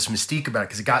kind of this mystique about it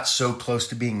because it got so close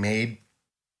to being made,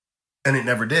 and it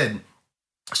never did.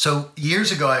 So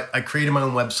years ago, I created my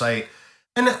own website,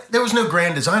 and there was no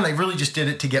grand design. I really just did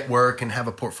it to get work and have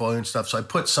a portfolio and stuff. So I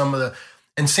put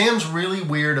and Sam's really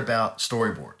weird about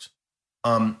storyboards.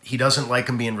 He doesn't like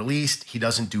them being released. He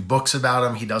doesn't do books about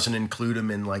them. He doesn't include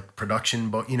them in like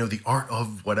production, but the art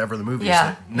of whatever the movie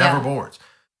is. Never boards.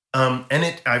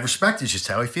 I respect it's just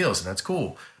how he feels, and that's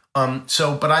cool.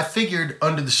 But I figured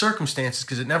under the circumstances,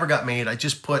 because it never got made, I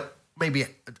just put maybe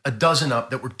a dozen up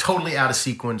that were totally out of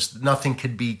sequence. Nothing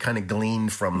could be kind of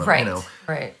gleaned from them,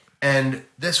 Right. And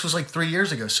this was like 3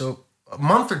 years ago. So a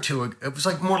month or two, it was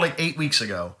like more like 8 weeks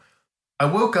ago. I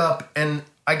woke up and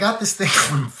I got this thing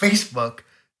from Facebook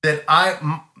that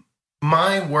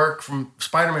my work from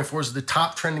Spider-Man 4 is the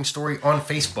top trending story on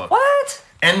Facebook. What?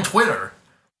 And Twitter.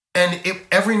 And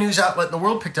every news outlet in the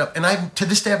world picked up. And I, to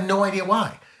this day, have no idea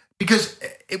why. Because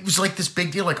it was like this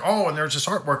big deal, like, and there's this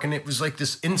artwork. And it was like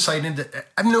this insight into,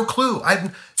 I have no clue.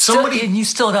 And you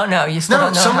still don't know.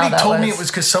 Somebody told me it was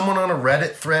because someone on a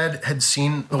Reddit thread had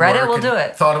seen the Reddit work will and do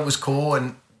it. Thought it was cool.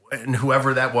 And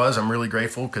whoever that was, I'm really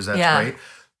grateful because that's great.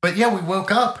 But we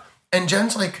woke up and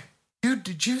Jen's like, dude,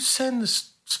 did you send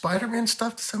this Spider-Man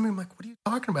stuff to somebody? I'm like, what are you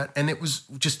talking about? And it was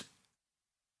just,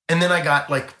 and then I got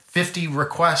like 50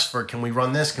 requests for, can we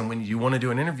run this? You want to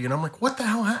do an interview? And I'm like, what the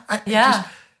hell? Not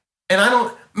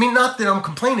that I'm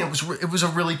complaining. It was a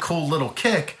really cool little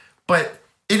kick, but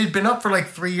it had been up for like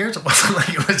 3 years. It wasn't like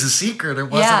it was a secret. It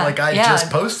wasn't like I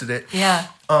just posted it. Yeah.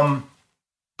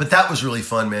 But that was really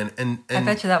fun, man. And I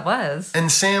bet you that was.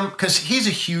 And Sam, because he's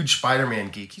a huge Spider-Man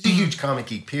geek. He's a huge comic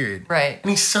geek, period. Right.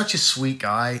 And he's such a sweet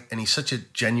guy, and he's such a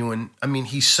genuine,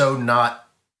 he's so not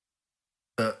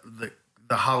the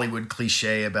Hollywood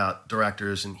cliche about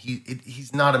directors, and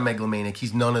he's not a megalomaniac.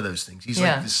 He's none of those things. He's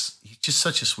like this. He's just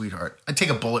such a sweetheart. I'd take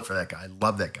a bullet for that guy. I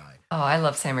love that guy. Oh, I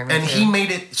love Sam Raimi. And he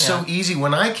made it so easy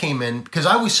when I came in, because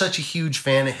I was such a huge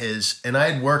fan of his, and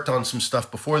I had worked on some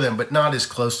stuff before then, but not as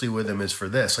closely with him as for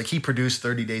this. Like, he produced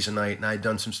 30 Days a Night, and I had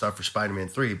done some stuff for Spider-Man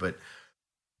 3, but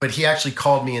he actually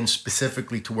called me in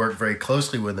specifically to work very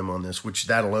closely with him on this, which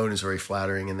that alone is very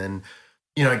flattering. And then,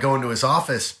 I go into his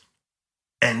office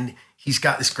and he's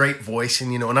got this great voice,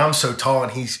 and and I'm so tall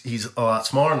and he's a lot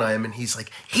smaller than I am, and he's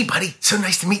like, "Hey buddy, so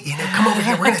nice to meet you. Come over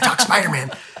here. We're going to talk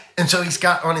Spider-Man." And so he's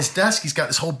got on his desk, he's got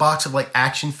this whole box of like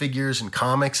action figures and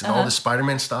comics and all this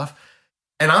Spider-Man stuff.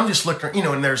 And I'm just looking,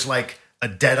 and there's like a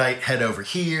Deadite head over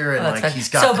here, and he's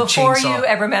got so the before chainsaw. you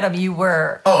ever met him, you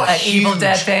were an Evil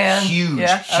Dead fan?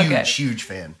 Huge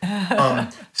fan.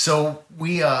 So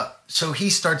he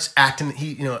starts acting,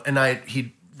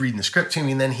 he'd reading the script to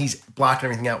me, and then he's blocking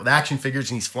everything out with action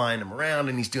figures, and he's flying them around,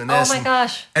 and he's doing this. Oh my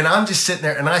gosh. And I'm just sitting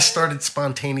there, and I started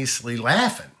spontaneously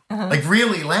laughing, like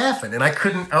really laughing. And I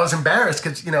was embarrassed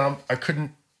because, I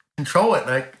couldn't control it.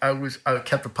 And I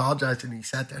kept apologizing, and he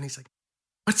sat down, and he's like,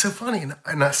 "What's so funny?"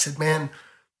 And I said, "Man,"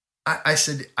 I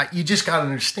said, "You just got to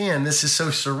understand, this is so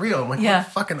surreal." I'm like, what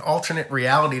fucking alternate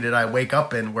reality did I wake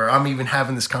up in where I'm even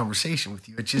having this conversation with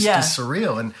you? It just is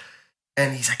surreal.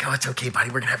 And he's like, "Oh, it's okay, buddy.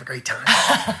 We're going to have a great time."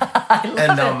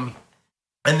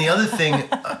 And the other thing,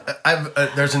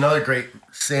 there's another great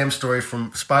Sam story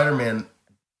from Spider-Man,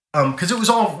 because it was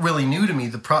all really new to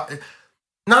me.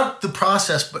 Not the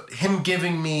process, but him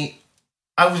giving me,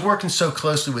 I was working so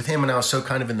closely with him, and I was so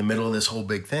kind of in the middle of this whole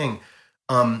big thing.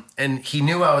 And he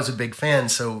knew I was a big fan.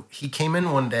 So he came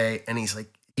in one day and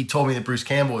he told me that Bruce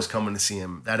Campbell was coming to see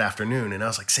him that afternoon. And I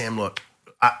was like, "Sam, look,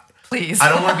 please, I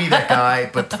don't want to be that guy,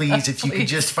 but please, if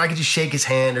I could just shake his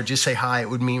hand or just say hi, it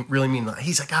would really mean a lot."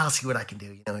 He's like, "I'll see what I can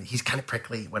do." He's kind of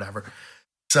prickly, whatever.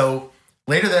 So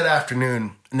later that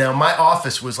afternoon, now my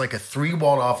office was like a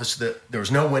 3-walled office that there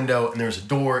was no window and there was a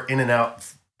door in and out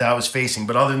that I was facing.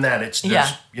 But other than that,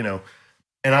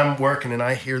 and I'm working and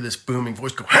I hear this booming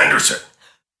voice go, "Henderson!"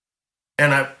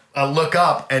 And I look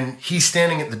up and he's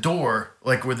standing at the door,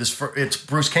 like with it's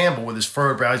Bruce Campbell with his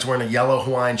furrowed brow. He's wearing a yellow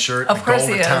Hawaiian shirt, and a gold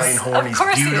Italian horn. He's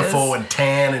beautiful and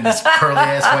tan and his curly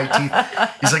ass white teeth.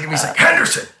 He's like at me, he's like,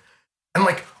 "Henderson!" I'm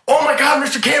like, "Oh my God,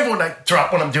 Mr. Campbell!" And I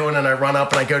drop what I'm doing and I run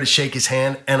up and I go to shake his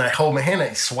hand and I hold my hand and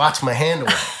he swats my hand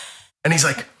away. And he's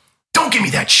like, "Don't give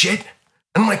me that shit."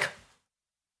 And I'm like,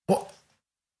 "Well,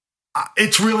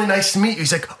 it's really nice to meet you."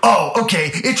 He's like, "Oh,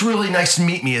 okay, it's really nice to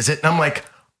meet me, is it?" And I'm like,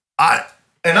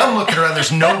 and I'm looking around,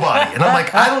 there's nobody. And I'm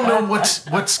like, "I don't know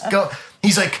what's going."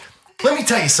 He's like, "Let me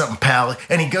tell you something, pal."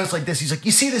 And he goes like this. He's like,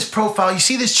 "You see this profile? You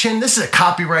see this chin? This is a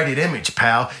copyrighted image,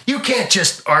 pal. You can't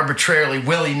just arbitrarily,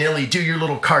 willy-nilly do your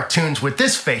little cartoons with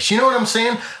this face." You know what I'm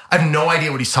saying? I have no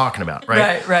idea what he's talking about,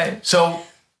 right? Right. So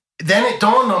then it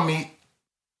dawned on me,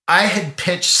 I had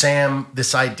pitched Sam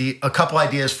this idea, a couple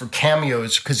ideas for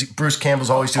cameos, because Bruce Campbell's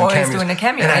always doing cameos. Doing a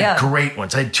cameo, and I had great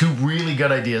ones. I had 2 really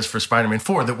good ideas for Spider-Man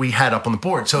 4 that we had up on the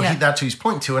board. So that's who he's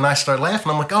pointing to. And I started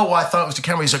laughing. I'm like, "Oh, well, I thought it was a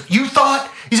cameo." He's like, "You thought?"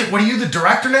 He's like, "What, are you the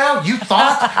director now? You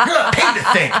thought? You're not paid to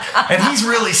think." And he's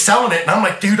really selling it. And I'm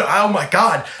like, "Dude, oh my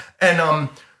God." And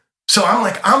so I'm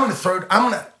like, I'm gonna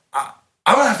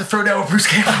have to throw down with Bruce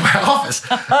Campbell in my office.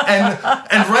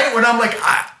 And right when I'm like,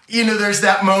 there's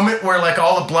that moment where like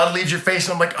all the blood leaves your face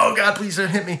and I'm like, "Oh God, please don't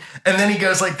hit me." And then he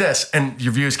goes like this, and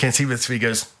your viewers can't see this, but he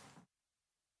goes,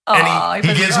 and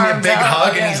he gives me a big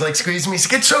hug and he's like squeezing me. He's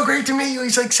like, "It's so great to meet you."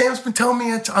 He's like, "Sam's been telling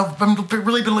me I've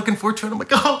really been looking forward to it." I'm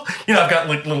like, "Oh," I've got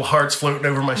like little hearts floating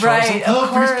over my shoulders. Right, like,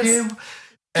 "Oh, Bruce Campbell."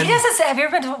 He does this. Have you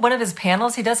ever been to one of his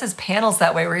panels? He does his panels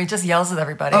that way where he just yells at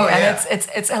everybody. Oh, and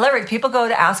it's hilarious. People go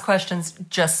to ask questions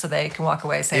just so they can walk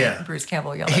away saying Bruce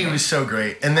Campbell yelled at me. He was so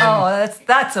great. And then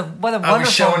that's a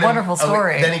wonderful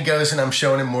story. Then he goes and I'm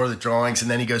showing him more of the drawings,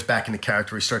 and then he goes back into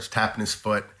character. He starts tapping his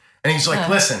foot. And he's like,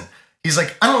 "Listen," he's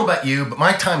like, "I don't know about you, but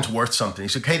my time's worth something."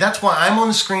 He's like, "Hey, that's why I'm on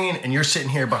the screen and you're sitting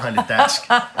here behind a desk."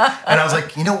 And I was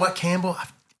like, "You know what, Campbell?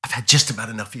 I've had just about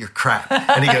enough of your crap."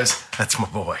 And he goes, "That's my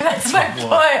boy. That's my boy.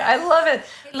 I love it."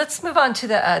 Let's move on to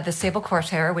the Sable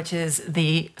Corsair, which is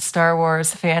the Star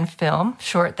Wars fan film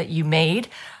short that you made.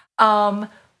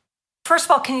 First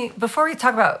of all, before we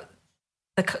talk about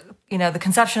the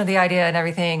conception of the idea and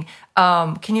everything,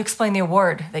 can you explain the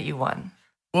award that you won?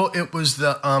 Well, it was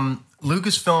the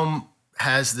Lucasfilm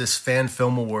has this Fan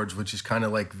Film Awards, which is kind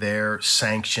of like their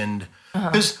sanctioned,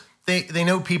 because they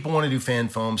know people want to do fan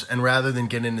films, and rather than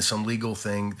get into some legal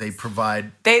thing, they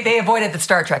provide. They avoided the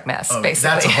Star Trek mess, basically.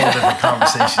 That's a whole different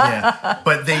conversation, yeah.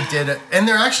 But they did it, and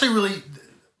they're actually really,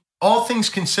 all things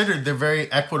considered, they're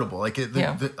very equitable. Like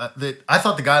I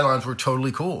thought the guidelines were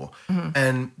totally cool,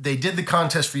 and they did the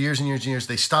contest for years and years and years.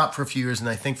 They stopped for a few years, and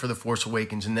I think for The Force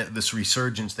Awakens and this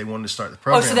resurgence, they wanted to start the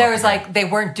program. Oh, so there was they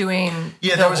weren't doing.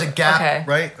 Yeah, there was a gap,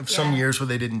 right, of some years where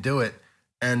they didn't do it,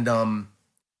 and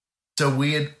so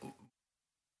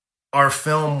our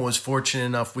film was fortunate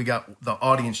enough, we got the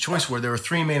Audience Choice, where there were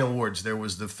 3 main awards. There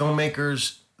was the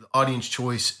filmmakers, the Audience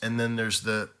Choice, and then there's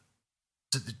the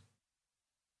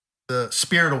the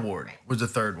Spirit Award was the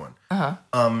third one.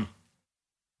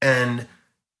 And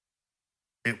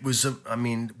it was,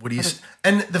 what do you say?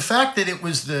 And the fact that it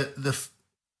was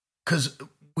because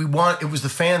it was the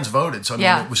fans voted. So,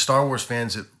 it was Star Wars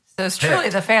fans that. So it's truly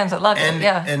the fans that loved it.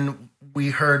 Yeah. And we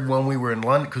heard when we were in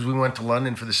London, because we went to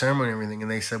London for the ceremony and everything,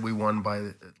 and they said we won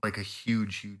by like a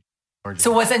huge margin.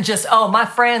 So it wasn't just, my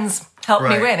friends helped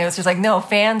me win. It was just like, no,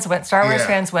 Star Wars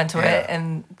fans went to it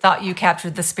and thought you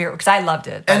captured the spirit, because I loved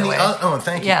it. And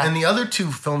thank you. Yeah. And the other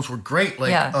two films were great.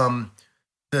 Like,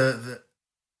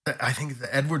 I think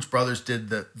the Edwards brothers did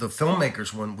the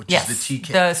filmmakers one, which is the TK,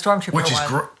 the Stormtrooper which is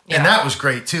great, and that was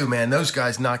great too, man. Those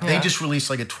guys knocked. They just released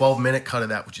like a 12-minute cut of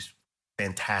that, which is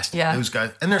fantastic. Yeah. Those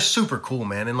guys, and they're super cool,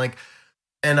 man.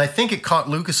 And I think it caught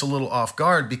Lucas a little off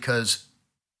guard, because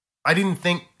I didn't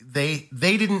think they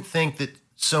didn't think that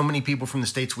so many people from the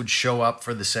States would show up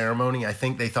for the ceremony. I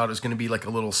think they thought it was going to be like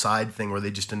a little side thing where they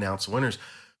just announced the winners.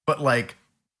 But like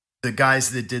the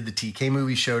guys that did the TK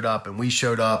movie showed up, and we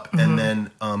showed up, and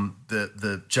then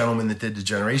the gentleman that did the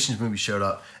Generations movie showed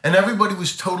up, and everybody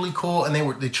was totally cool, and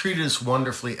they treated us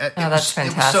wonderfully. That's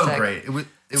fantastic. It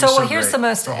was so great. Here's the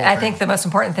most, I think the most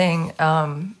important thing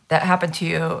that happened to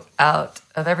you out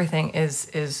of everything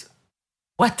is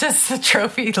what does the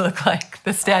trophy look like?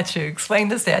 The statue. Explain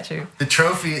the statue. The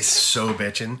trophy is so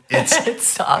bitchin'.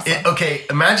 It's awesome.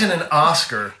 Imagine an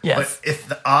Oscar, but if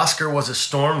the Oscar was a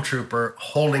stormtrooper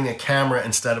holding a camera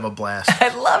instead of a blaster.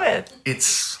 I love it. It's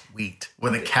sweet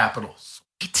with a capital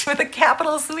sweet. With a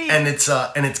capital sweet. And it's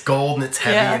gold, and it's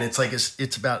heavy, and it's like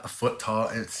it's about a foot tall.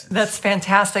 That's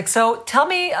fantastic. So tell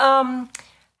me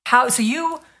so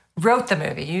you wrote the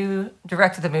movie, you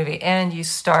directed the movie, and you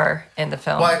star in the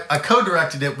film. Well, I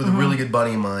co-directed it with a really good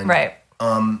buddy of mine. Right.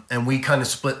 And we kind of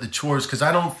split the chores, because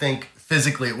I don't think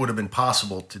physically it would have been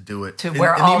possible to do it. To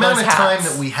wear all those hats. The amount of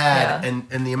time that we had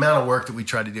and the amount of work that we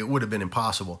tried to do, it would have been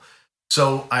impossible.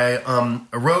 So I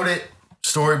wrote it,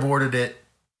 storyboarded it,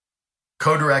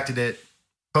 co-directed it,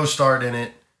 co-starred in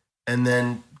it, and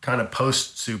then kind of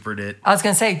post-supered it. I was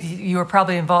going to say, you were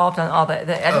probably involved in all the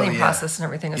editing process and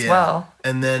everything as well.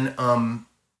 And then,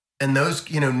 and those,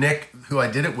 Nick, who I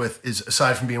did it with, is,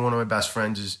 aside from being one of my best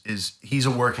friends, is he's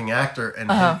a working actor,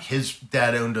 and his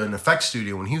dad owned an effects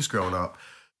studio when he was growing up.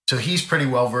 So he's pretty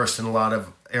well-versed in a lot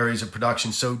of areas of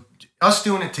production. So us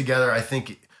doing it together, I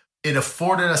think it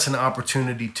afforded us an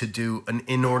opportunity to do an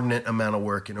inordinate amount of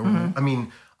work.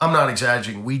 I'm not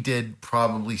exaggerating. We did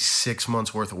probably 6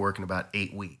 months worth of work in about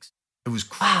 8 weeks. It was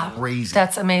crazy.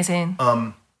 That's amazing.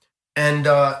 And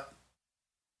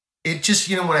it just,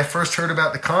 when I first heard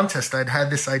about the contest, I'd had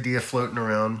this idea floating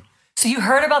around. So you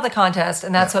heard about the contest,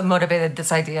 and that's what motivated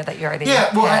this idea that you already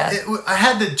had. I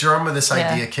had the germ of this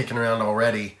idea kicking around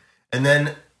already. And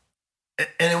then,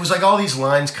 and it was like all these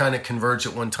lines kind of converged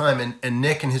at one time. And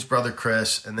Nick and his brother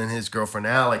Chris, and then his girlfriend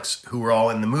Alex, who were all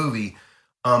in the movie,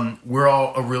 we're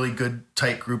all a really good,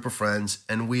 tight group of friends,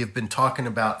 and we have been talking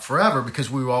about forever, because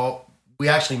we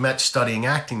actually met studying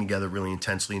acting together really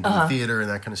intensely and doing theater and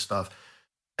that kind of stuff.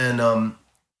 And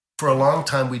for a long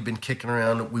time, we'd been kicking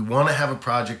around. We want to have a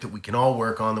project that we can all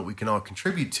work on, that we can all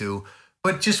contribute to,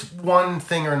 but just one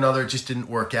thing or another just didn't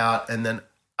work out. And then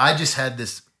I just had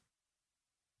this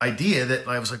idea that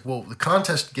I was like, well, the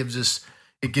contest gives us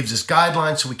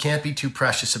guidelines, so we can't be too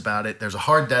precious about it. There's a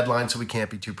hard deadline, so we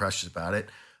can't be too precious about it.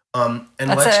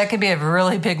 That could be a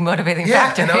really big motivating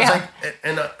factor.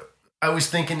 And I was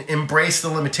thinking, embrace the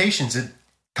limitations and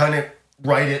kind of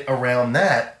write it around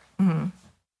that. Mm-hmm.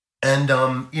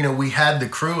 And we had the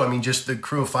crew. Just the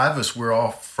crew of 5 of us. We're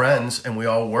all friends, and we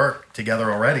all work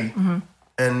together already. Mm-hmm.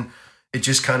 And it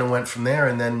just kind of went from there.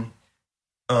 And then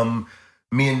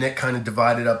me and Nick kind of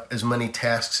divided up as many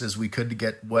tasks as we could to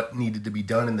get what needed to be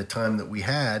done in the time that we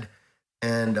had.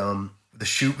 And the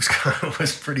shoot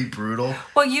was pretty brutal.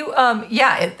 Well,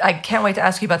 I can't wait to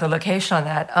ask you about the location on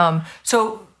that.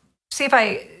 So see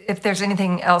if there's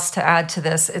anything else to add to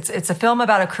this. It's a film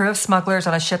about a crew of smugglers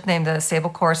on a ship named the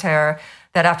Sable Corsair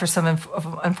that, after some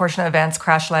unfortunate events,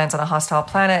 crash lands on a hostile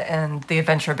planet, and the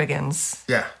adventure begins.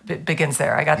 Yeah, begins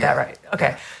there. I got that right.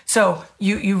 Okay, so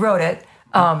you wrote it.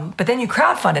 But then you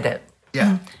crowdfunded it.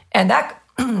 Yeah. And that,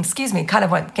 kind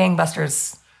of went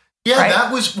gangbusters. Yeah, right?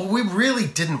 that was, we really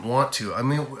didn't want to.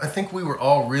 I think we were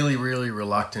all really, really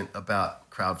reluctant about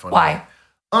crowdfunding. Why?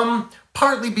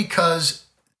 Partly because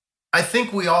I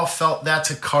think we all felt that's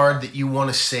a card that you want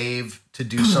to save to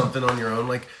do something on your own.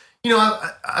 Like,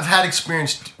 I've had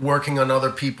experience working on other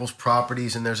people's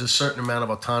properties, and there's a certain amount of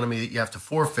autonomy that you have to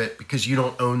forfeit because you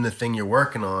don't own the thing you're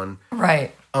working on.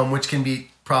 Right. Which can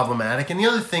be problematic. And the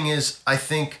other thing is, I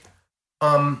think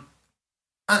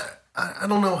I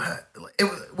don't know how,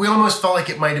 we almost felt like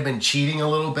it might have been cheating a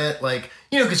little bit, like,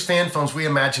 you know, because fan films, we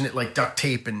imagine it like duct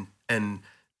tape and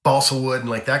balsa wood and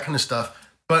like that kind of stuff.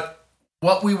 But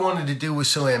what we wanted to do was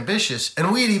so ambitious,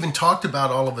 and we had even talked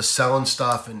about all of us selling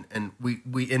stuff, and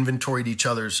we inventoried each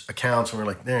other's accounts, and we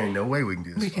were like, there ain't no way we can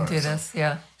do this. We can do this,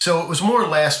 yeah. So it was more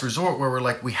last resort where we're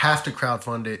like, we have to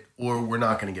crowdfund it or we're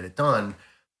not going to get it done.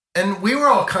 And we were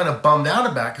all kind of bummed out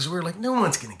about it because we were like, no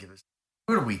one's going to give us,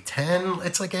 what are we, 10?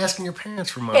 It's like asking your parents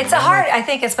for money. It's hard, I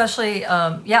think, especially,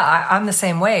 I'm the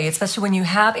same way, especially when you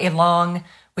have a long,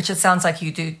 which it sounds like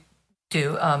you do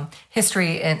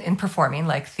history in performing,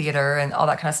 like theater and all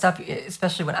that kind of stuff,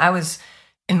 especially when I was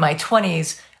in my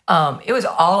 20s. It was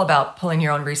all about pulling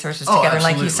your own resources together.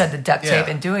 Absolutely. Like you said, the duct tape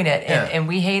and doing it. And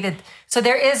we hated. So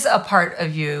there is a part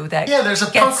of you that. Yeah, there's a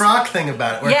punk rock thing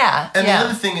about it. And the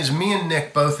other thing is, me and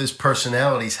Nick, both as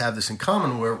personalities, have this in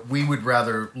common where we would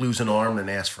rather lose an arm than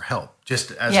ask for help,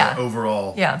 just as an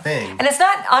overall thing. And it's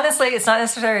not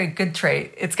necessarily a good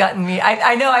trait. It's gotten me,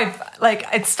 I know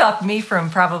it stopped me from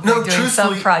probably doing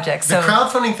some projects. The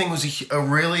crowdfunding thing was a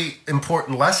really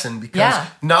important lesson because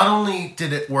not only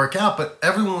did it work out, but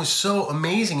everyone was so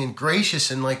amazing and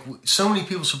gracious, and like so many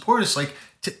people support us. Like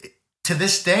to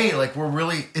this day, like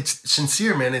it's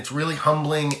sincere, man. It's really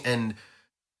humbling, and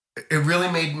it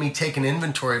really made me take an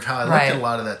inventory of how I looked at a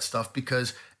lot of that stuff,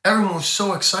 because everyone was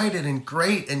so excited and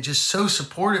great and just so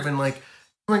supportive. And like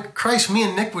Christ, me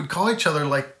and Nick would call each other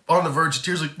like on the verge of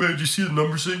tears, like, man, did you see the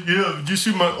number say? Yeah, did you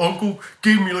see my uncle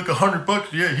gave me like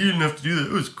 $100? Yeah, he didn't have to do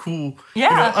that. It was cool. Yeah.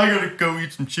 You know, I gotta go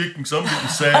eat some chicken because I'm getting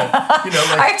sad. You know,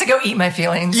 like, I have to go eat my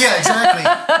feelings. Yeah, exactly.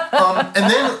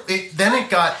 And then it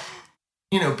got,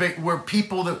 you know, big, where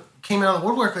people that came out of the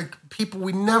woodwork, like people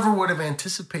we never would have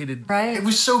anticipated. Right. It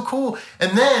was so cool.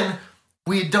 And then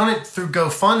we had done it through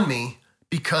GoFundMe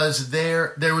because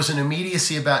there was an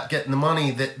immediacy about getting the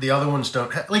money that the other ones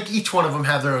don't have. Like each one of them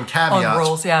have their own caveats. Own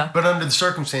rules, yeah. But under the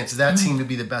circumstances, that seemed to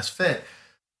be the best fit.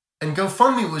 And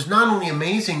GoFundMe was not only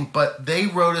amazing, but they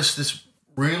wrote us this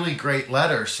really great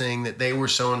letter saying that they were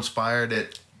so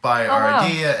inspired by our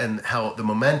idea and how the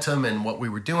momentum and what we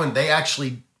were doing. They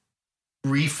actually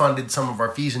refunded some of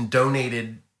our fees and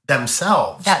donated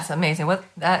themselves. That's amazing.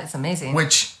 That is amazing.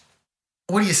 Which,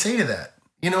 what do you say to that?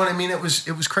 You know what I mean? It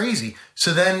was crazy.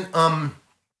 So then,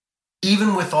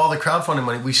 even with all the crowdfunding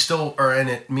money, we still are in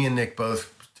it. Me and Nick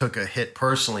both took a hit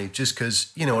personally, just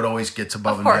because, you know, it always gets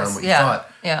above and beyond what you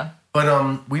thought. Yeah.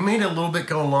 But we made it a little bit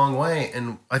go a long way,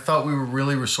 and I thought we were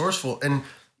really resourceful. And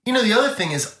you know, the other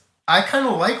thing is, I kind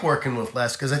of like working with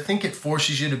less because I think it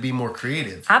forces you to be more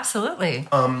creative. Absolutely.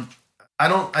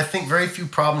 I think very few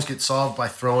problems get solved by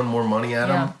throwing more money at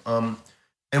them.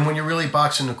 And when you're really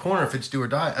boxing the corner, if it's do or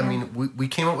die, I mean, we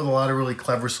came up with a lot of really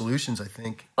clever solutions, I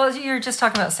think. Well, you were just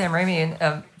talking about Sam Raimi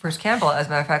and Bruce Campbell. As a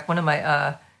matter of fact, one of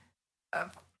my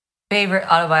favorite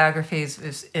autobiographies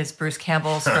is Bruce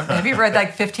Campbell's. Have you read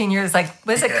like 15 years? Like,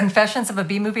 what is it? Confessions of a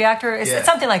B-movie actor? It's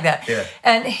something like that. Yeah.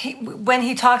 And when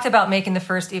he talked about making the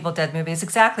first Evil Dead movie, it's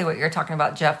exactly what you're talking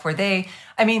about, Jeff, where they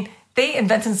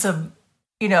invented some,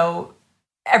 you know,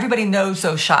 everybody knows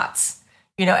those shots,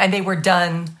 you know, and they were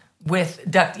done with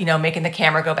making the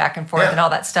camera go back and forth and all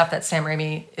that stuff that Sam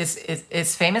Raimi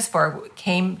is famous for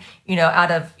came, you know, out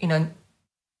of, you know,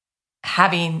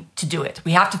 having to do it.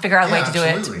 We have to figure out a way to do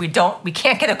it. We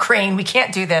can't get a crane. We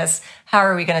can't do this. How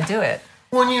are we going to do it?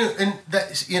 Well,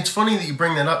 it's funny that you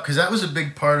bring that up because that was a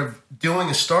big part of doing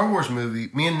a Star Wars movie.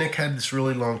 Me and Nick had this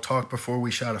really long talk before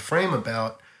we shot a frame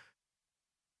about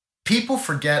people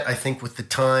forget, I think, with the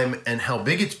time and how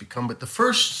big it's become, but the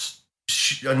first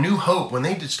A New Hope, when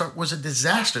they did start, was a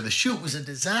disaster. The shoot was a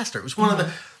disaster. It was one of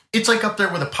the, it's like up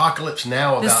there with Apocalypse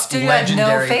Now about the studio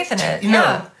legendary. Had no faith in it. You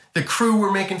know, the crew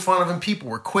were making fun of him. People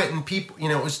were quitting. People, you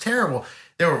know, it was terrible.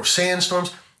 There were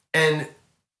sandstorms, and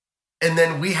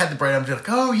then we had the bright idea, like,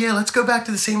 oh yeah, let's go back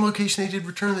to the same location they did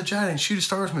Return of the Jedi and shoot a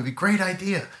Star Wars movie. Great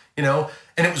idea, you know.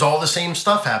 And it was all the same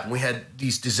stuff happened. We had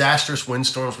these disastrous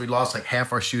windstorms. We lost like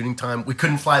half our shooting time. We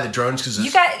couldn't fly the drones because it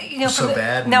was so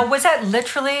bad. Now, was that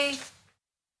literally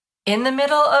in the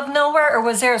middle of nowhere, or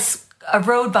was there a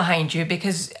road behind you?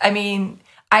 Because I mean,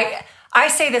 I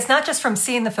say this not just from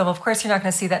seeing the film. Of course, you're not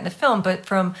going to see that in the film, but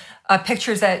from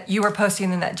pictures that you were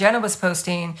posting and that Jenna was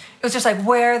posting, it was just like,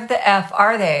 where the F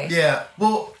are they? Yeah.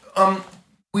 Well,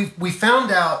 we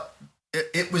found out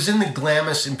it was in the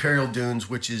Glamis Imperial Dunes,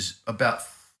 which is about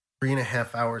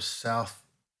 3.5 hours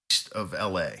southeast of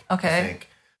LA. Okay. I think.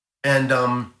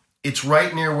 And it's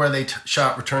right near where they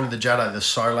shot Return of the Jedi, the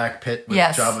Sarlacc pit with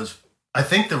Jabba's. I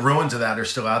think the ruins of that are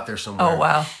still out there somewhere. Oh,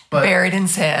 wow. But, buried in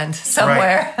sand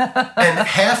somewhere. Right. And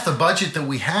half the budget that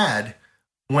we had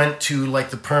went to like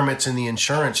the permits and the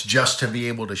insurance just to be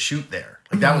able to shoot there.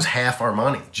 Like that was half our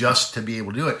money just to be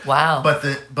able to do it. Wow. But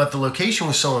the location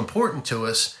was so important to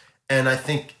us, and I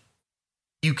think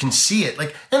you can see it.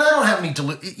 Like, and I don't have any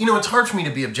it's hard for me to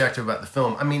be objective about the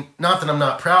film. I mean, not that I'm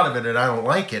not proud of it and I don't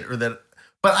like it,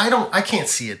 but I can't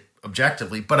see it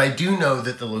objectively. But I do know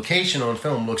that the location on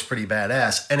film looks pretty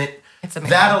badass, and it's amazing.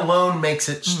 That alone makes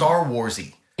it Star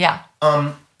Warsy. Yeah.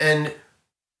 And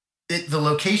the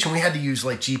location, we had to use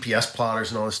like GPS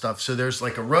plotters and all this stuff. So there's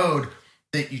like a road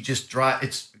that you just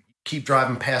keep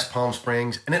driving past Palm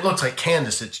Springs, and it looks like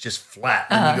Kansas. It's just flat.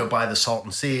 And you go by the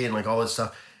Salton Sea and like all this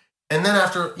stuff. And then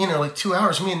after, like 2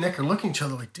 hours, me and Nick are looking at each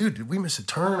other like, dude, did we miss a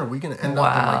turn? Are we going to end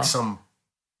up in like some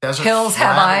desert? Hills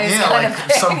have eyes. Yeah,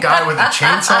 like some guy with a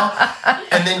chainsaw.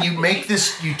 And then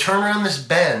you turn around this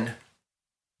bend,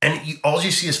 and all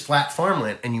you see is flat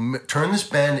farmland. And you turn this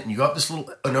bend, and you go up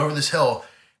and over this hill,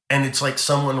 and it's like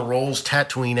someone rolls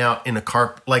Tatooine out in a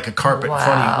carpet in front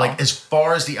of you. Like as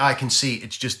far as the eye can see,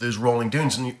 it's just those rolling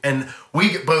dunes. And we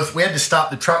had to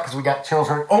stop the truck because we got chills.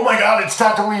 We're like, oh my God, it's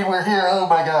Tatooine. We're here. Oh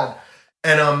my God.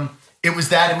 And it was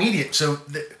that immediate. So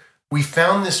we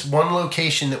found this one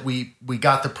location that we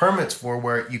got the permits for,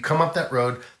 where you come up that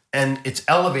road and it's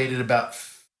elevated about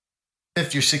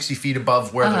 50 or 60 feet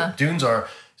above where the dunes are.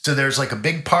 So there's like a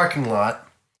big parking lot,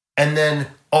 and then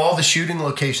all the shooting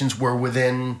locations were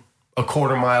within a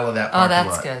quarter mile of that parking lot. Oh,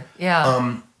 that's good.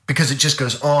 Yeah. Because it just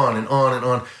goes on and on and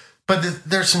on. But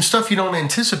there's some stuff you don't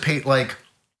anticipate, like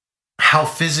how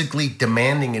physically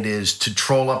demanding it is to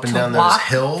troll up and down those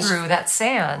hills. Through that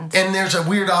sand. And there's a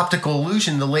weird optical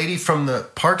illusion. The lady from the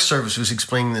Park Service was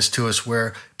explaining this to us,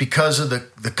 where because of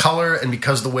the color and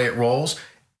because of the way it rolls,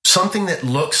 something that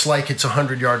looks like it's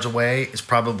 100 yards away is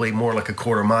probably more like a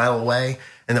quarter mile away.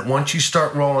 And that once you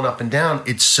start rolling up and down,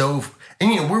 it's so...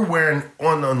 And, we're wearing,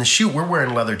 on the shoot, we're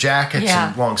wearing leather jackets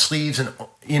and long sleeves. And,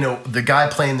 the guy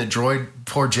playing the droid,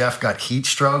 poor Jeff, got heat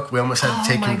stroke. We almost had to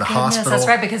take him to the hospital. That's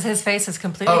right, because his face is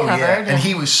completely covered. Yeah. And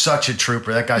he was such a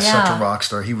trooper. That guy's such a rock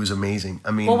star. He was amazing.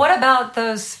 I mean... Well, what about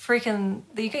those freaking...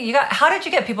 How did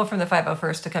you get people from the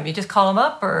 501st to come? You just call them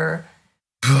up, or...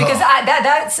 Because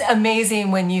that's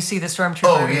amazing when you see the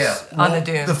stormtroopers on the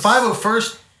dunes. The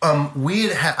 501st...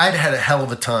 I'd had a hell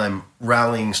of a time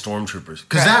rallying stormtroopers,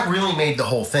 because that really made the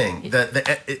whole thing.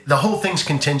 The whole thing's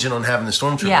contingent on having the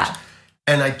stormtroopers. Yeah.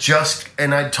 And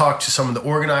I talked to some of the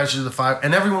organizers of the 5,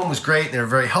 and everyone was great. And they were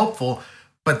very helpful,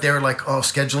 but they were like, "Oh,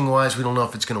 scheduling wise, we don't know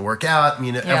if it's going to work out."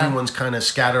 Everyone's kind of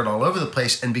scattered all over the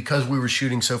place, and because we were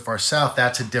shooting so far south,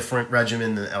 that's a different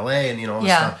regimen than LA, and all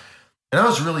this stuff. And I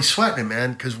was really sweating it,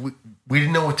 man, because we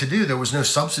didn't know what to do. There was no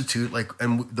substitute,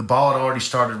 and the ball had already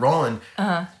started rolling.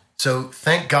 So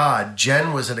thank God,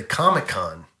 Jen was at a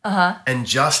Comic-Con, and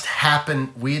just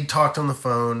happened. We had talked on the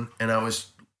phone, and I was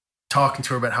talking to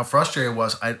her about how frustrated I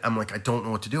was. I'm like, I don't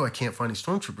know what to do. I can't find any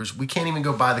stormtroopers. We can't even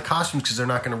go buy the costumes because they're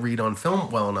not going to read on film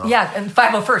well enough. Yeah, and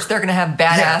 501st, they're going to have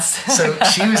badass. Yeah. So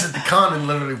she was at the con and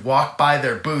literally walked by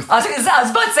their booth. I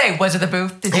was about to say, was it the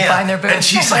booth? Did you find their booth? And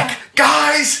she's like,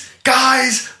 guys,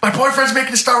 my boyfriend's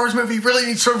making a Star Wars movie. He really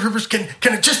needs stormtroopers.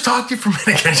 Can I just talk to you for a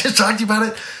minute? Can I just talk to you about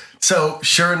it? So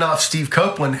sure enough, Steve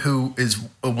Copeland, who is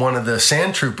one of the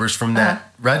sand troopers from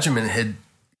that regiment,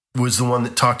 was the one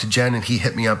that talked to Jen, and he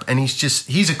hit me up. And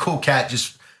he's a cool cat.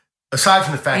 Just aside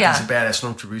from the fact he's a badass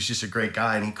stormtrooper, he's just a great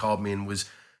guy. And he called me and was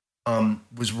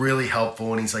really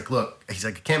helpful. And he's like, look, I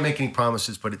can't make any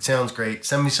promises, but it sounds great.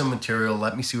 Send me some material.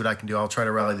 Let me see what I can do. I'll try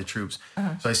to rally the troops.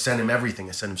 So I sent him everything.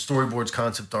 I sent him storyboards,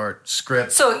 concept art,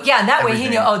 script. So and that way he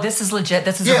knew, this is legit.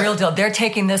 This is a real deal. They're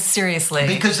taking this seriously.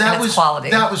 Because that was quality.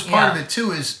 That was part of it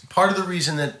too, is part of the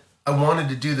reason that I wanted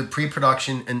to do the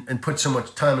pre-production and put so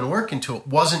much time and work into it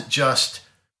wasn't just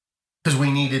because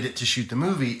we needed it to shoot the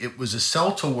movie. It was a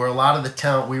sell tool where a lot of the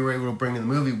talent we were able to bring to the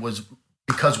movie was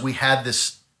because we had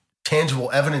this tangible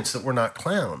evidence that we're not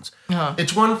clowns.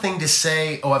 It's one thing to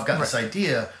say, I've got this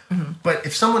idea, but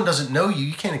if someone doesn't know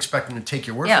you can't expect them to take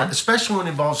your word for it, especially when it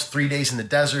involves 3 days in the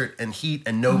desert and heat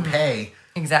and no pay.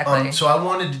 Exactly. So I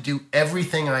wanted to do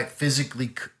everything I physically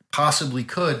possibly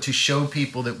could to show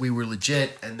people that we were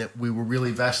legit and that we were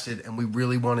really vested and we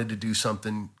really wanted to do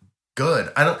something good.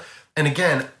 And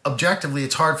again, objectively,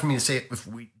 it's hard for me to say if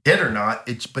we did or not.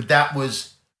 But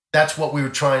that's what we were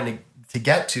trying to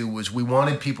get to, was we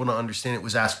wanted people to understand it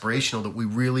was aspirational, that we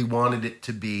really wanted it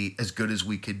to be as good as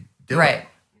we could do it.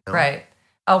 Right.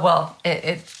 Oh, well,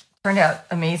 it turned out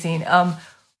amazing.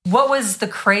 What was the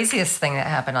craziest thing that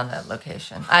happened on that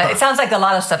location? It sounds like a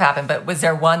lot of stuff happened, but was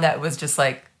there one that was just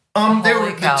like, there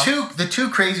were the two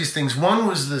craziest things. One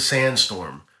was the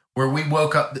sandstorm, where we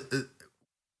woke up.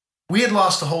 We had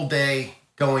lost the whole day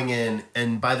going in,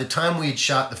 and by the time we had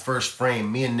shot the first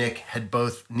frame, me and Nick had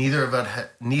both, neither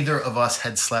of us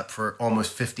had slept for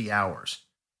almost 50 hours.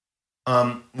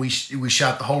 We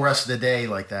shot the whole rest of the day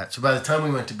like that. So by the time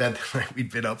we went to bed that night,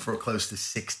 we'd been up for close to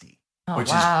 60, which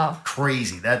is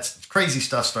crazy. That's crazy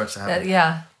stuff starts to happen.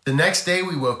 Yeah. The next day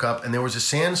we woke up and there was a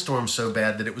sandstorm so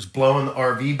bad that it was blowing the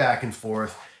RV back and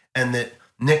forth, and that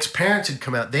Nick's parents had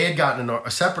come out. They had gotten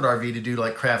a separate RV to do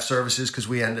like craft services because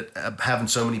we ended up having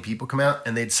so many people come out,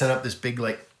 and they'd set up this big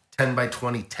like 10 by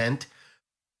 20 tent.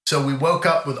 So we woke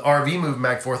up with RV moving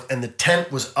back and forth, and the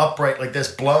tent was upright like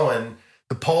this, blowing.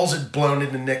 The poles had blown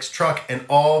into Nick's truck, and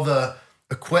all the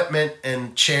equipment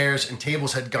and chairs and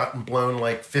tables had gotten blown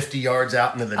like 50 yards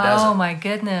out into the desert. Oh my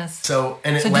goodness. So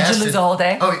lasted, did you lose the whole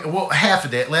day? Oh, well, half a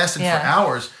day. It lasted for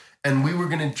hours, and we were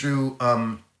going to do,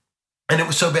 and it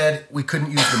was so bad we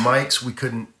couldn't use the mics, we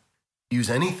couldn't use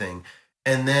anything.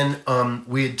 And then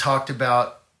we had talked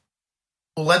about,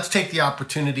 well, let's take the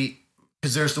opportunity,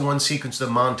 because there's the one sequence, the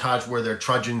montage where they're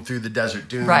trudging through the desert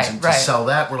dunes, and to sell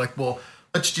that, we're like, well,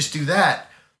 let's just do that.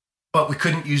 But we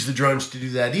couldn't use the drones to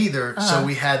do that either. So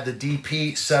we had the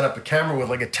DP set up a camera with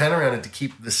like a tent around it to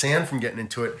keep the sand from getting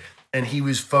into it. And he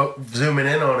was zooming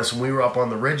in on us, and we were up on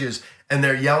the ridges, and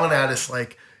they're yelling at us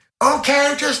like,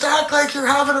 okay, just act like you're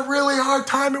having a really hard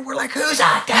time. And we're like, who's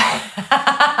out there?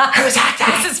 Who's out there?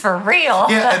 This is for real.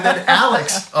 Yeah, and then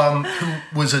Alex,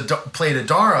 who was played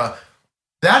Adara,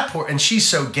 and she's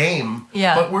so game.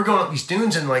 Yeah. But we're going up these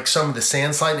dunes and like some of the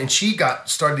sand slide, and she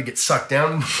started to get sucked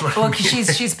down. Well,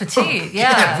 because she's petite.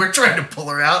 Yeah. We're trying to pull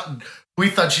her out, and we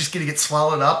thought she's going to get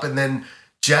swallowed up. And then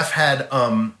Jeff had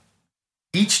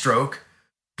heat stroke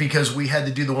because we had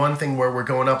to do the one thing where we're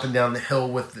going up and down the hill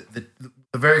with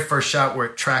the very first shot where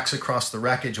it tracks across the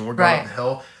wreckage, and we're going up the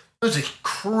hill. It was a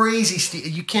crazy steep.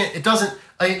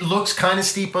 It looks kind of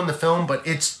steep on the film, but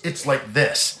it's like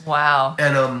this. Wow.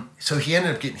 And so he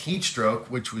ended up getting heat stroke,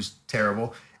 which was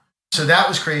terrible. So that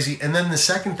was crazy. And then the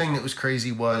second thing that was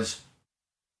crazy was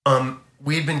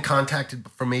we had been contacted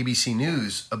from ABC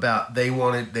News about they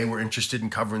were interested in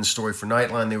covering the story for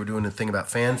Nightline. They were doing a thing about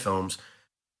fan films,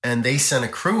 and they sent a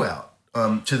crew out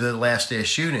to the last day of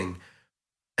shooting,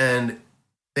 and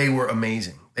they were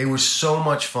amazing. They were so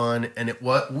much fun, and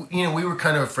we were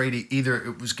kind of afraid either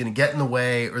it was going to get in the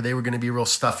way or they were going to be real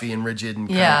stuffy and rigid and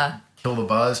kind of kill the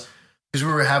buzz, because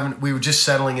we were just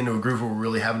settling into a groove where we were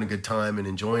really having a good time and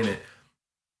enjoying it,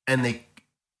 and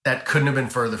that couldn't have been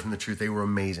further from the truth. They were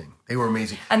amazing.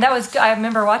 And I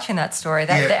remember watching that story.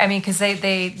 Because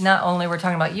they not only were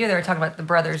talking about you, they were talking about the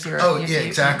brothers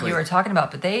exactly. you were talking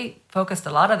about, but they focused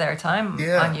a lot of their time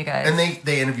on you guys. And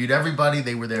they interviewed everybody.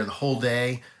 They were there the whole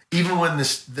day. Even when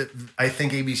I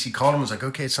think ABC called them, was like,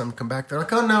 okay, it's time to come back. They're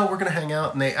like, oh no, we're going to hang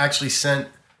out. And they actually sent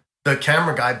the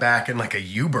camera guy back in like a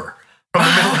Uber from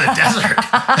the middle of the desert.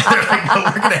 They're like, no,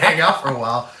 we're going to hang out for a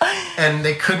while. And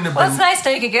they couldn't have been. Well, it's nice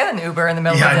that you could get an Uber in the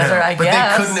middle of the desert, I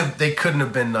guess. But they couldn't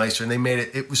have been nicer. And they made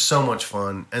it was so much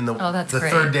fun. And the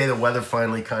great. third day, the weather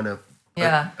finally kind of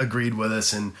agreed with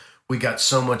us. And we got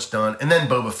so much done. And then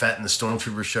Boba Fett and the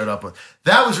Stormtroopers showed up.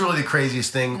 That was really the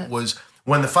craziest thing was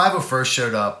when the 501st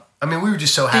showed up. I mean, we were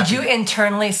just so happy. Did you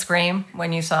internally scream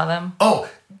when you saw them? Oh,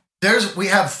 we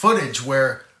have footage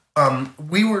where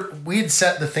we had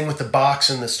set the thing with the box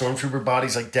and the Stormtrooper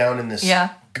bodies like down in this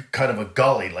kind of a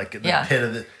gully, like in the pit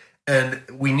of the, and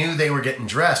we knew they were getting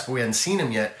dressed, but we hadn't seen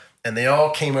them yet. And they all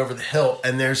came over the hill,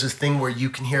 and there's this thing where you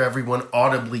can hear everyone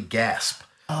audibly gasp.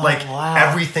 Oh, wow.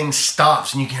 Everything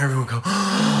stops, and you can hear everyone go,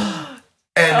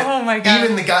 and oh my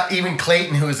God. Even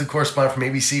Clayton, who was the correspondent from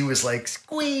ABC, was like,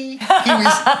 squee. He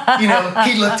was,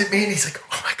 he looked at me and he's like,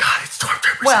 oh my God, it's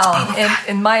Stormtroopers. Well,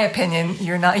 in my opinion,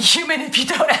 you're not human if you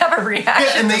don't have a reaction.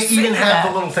 Yeah, and they even have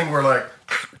the little thing where like,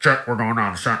 check, we're going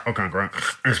on set. Okay, great.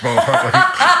 It's Boba Fett.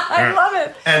 I love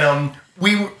it. And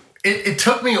it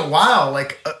took me a while,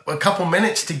 like a couple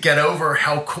minutes to get over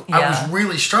how cool. I was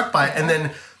really struck by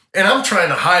it. And I'm trying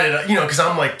to hide it, because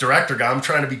I'm like director guy. I'm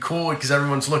trying to be cool because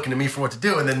everyone's looking to me for what to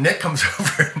do. And then Nick comes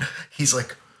over and he's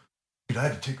like, dude, I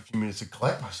had to take a few minutes to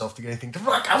collect myself to get anything to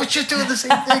rock. I was just doing the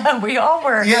same thing. We all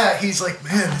were. Yeah, he's like,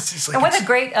 man, this is like. And what a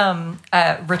great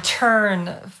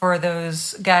return for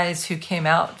those guys who came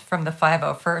out from the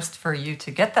 501st for you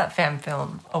to get that Fan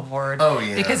Film Award. Oh,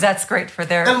 yeah. Because that's great for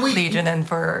their Legion and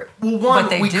for what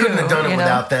they do. We couldn't have done it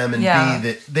without them. And B,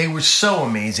 that they were so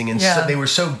amazing and they were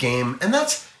so game. And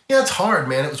that's. Yeah, it's hard,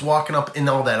 man. It was walking up in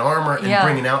all that armor and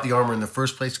bringing out the armor in the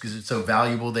first place because it's so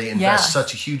valuable. They invest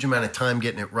such a huge amount of time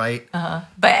getting it right.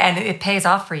 And it pays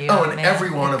off for you. Oh, and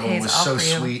every one of them was so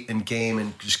sweet and game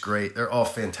and just great. They're all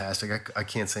fantastic. I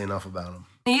can't say enough about them.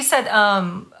 You said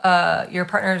your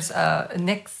partner's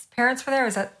Nick's parents were there.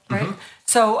 Is that right? Mm-hmm.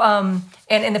 So, and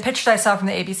in the pictures I saw from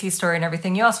the ABC story and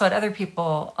everything, you also had other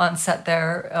people on set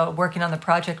there working on the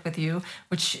project with you,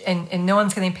 which and no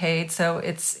one's getting paid, so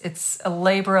it's a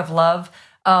labor of love.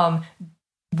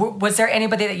 Was there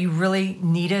anybody that you really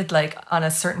needed, like on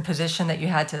a certain position that you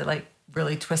had to like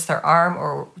really twist their arm,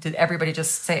 or did everybody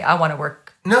just say, "I want to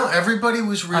work"? No, everybody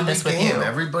was really game. You.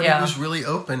 Everybody was really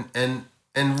open and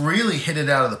really hit it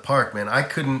out of the park, man.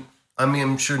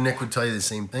 I'm sure Nick would tell you the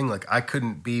same thing. Like, I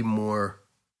couldn't be more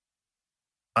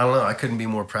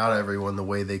proud of everyone, the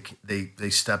way they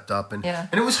stepped up. And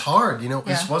it was hard, you know.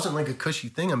 This wasn't like a cushy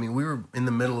thing. I mean, we were in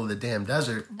the middle of the damn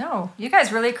desert. No, you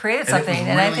guys really created something.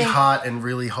 And it was really hot and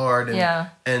really hard.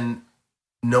 And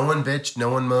no one bitched, no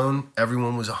one moaned.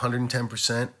 Everyone was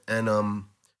 110%.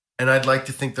 And I'd like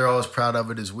to think they're all as proud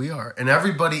of it as we are. And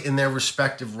everybody in their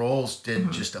respective roles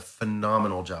did just a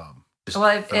phenomenal job.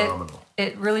 Phenomenal.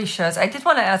 It really shows. I did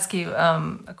want to ask you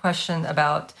a question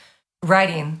about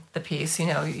writing the piece. You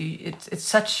know, it's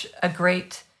such a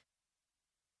great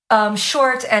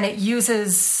short, and it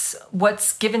uses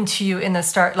what's given to you in the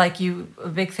start. Like a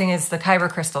big thing is the Kyber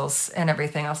crystals and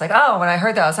everything. I was like, oh, when I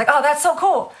heard that, I was like, oh, that's so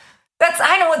cool.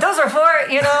 I know what those are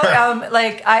for, you know.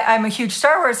 Like I'm a huge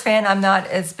Star Wars fan. I'm not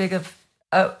as big of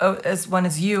as one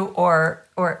as you or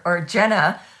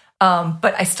Jenna,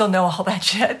 but I still know all that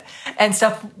shit and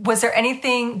stuff. Was there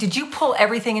anything? Did you pull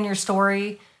everything in your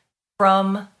story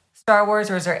from Star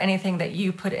Wars, or is there anything that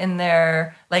you put in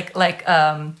there, like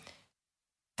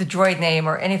the droid name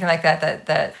or anything like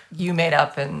that you made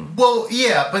up? And well,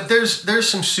 yeah, but there's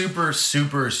some super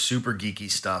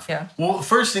geeky stuff. Yeah. Well, the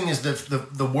first thing is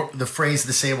the phrase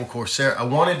 "the Sable Corsair." I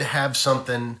wanted to have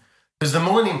something, because the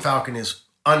Millennium Falcon is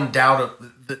undoubtedly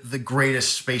the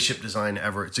greatest spaceship design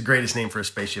ever. It's the greatest name for a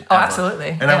spaceship ever.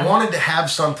 Absolutely. And I wanted to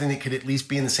have something that could at least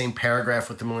be in the same paragraph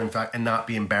with the Millennium Falcon and not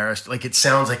be embarrassed. Like, it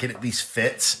sounds like it at least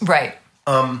fits. Right.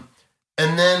 And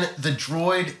then the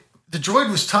droid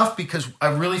was tough because I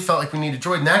really felt like we needed a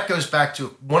droid. And that goes back to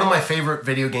one of my favorite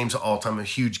video games of all time. I'm a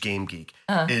huge game geek.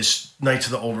 Is Knights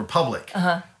of the Old Republic,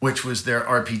 which was their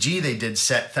RPG they did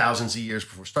set thousands of years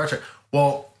before Star Trek.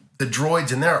 Well, the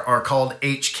droids in there are called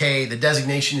HK. The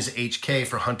designation is HK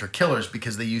for hunter killers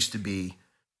because they used to be,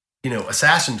 you know,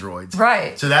 assassin droids.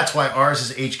 Right. So that's why ours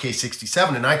is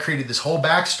HK-67. And I created this whole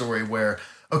backstory where,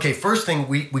 okay, first thing,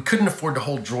 we couldn't afford to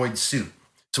hold droid suit.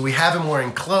 So we have him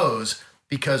wearing clothes,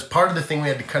 because part of the thing we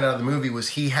had to cut out of the movie was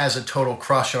he has a total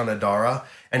crush on Adara,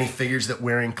 and he figures that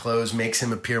wearing clothes makes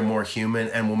him appear more human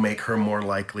and will make her more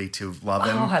likely to love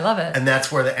him. Oh, I love it. And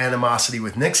that's where the animosity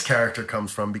with Nick's character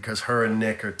comes from, because her and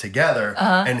Nick are together.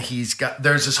 And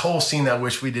there's this whole scene that I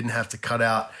wish we didn't have to cut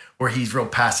out, where he's real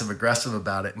passive aggressive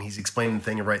about it, and he's explaining the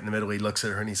thing, and right in the middle he looks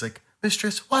at her and he's like,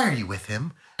 "Mistress, why are you with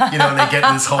him?" You know, and they get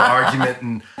in this whole argument,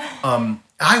 and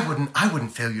I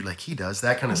wouldn't fail you like he does,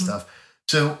 that kind of stuff.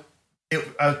 So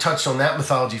I touched on that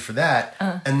mythology for that.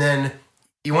 And then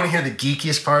you want to hear the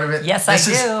geekiest part of it? Yes, I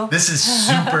do. This is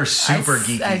super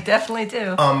geeky. I definitely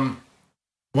do.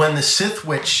 When the Sith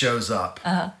Witch shows up,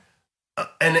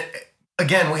 and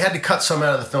again, we had to cut some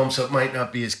out of the film, so it might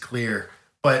not be as clear,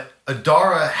 but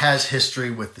Adara has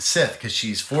history with the Sith because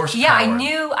she's Force powered.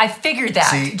 I figured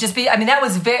that. That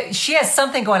was she has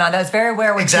something going on. That was very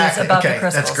aware when she was above the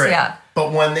crystals. That's great. Yeah.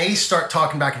 But when they start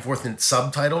talking back and forth and it's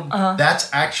subtitled, that's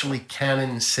actually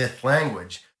canon Sith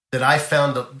language that I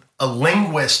found a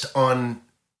linguist on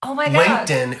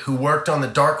LinkedIn who worked on the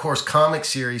Dark Horse comic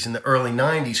series in the early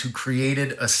 90s who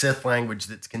created a Sith language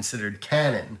that's considered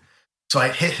canon. So I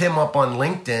hit him up on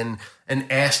LinkedIn and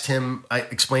asked him, I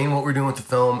explained what we're doing with the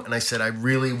film, and I said, I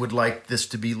really would like this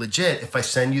to be legit. If I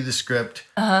send you the script,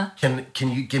 can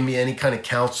you give me any kind of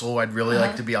counsel? I'd really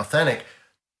like to be authentic.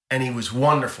 And he was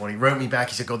wonderful. And he wrote me back.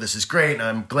 He said, "Oh, this is great, and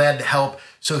I'm glad to help."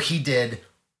 So he did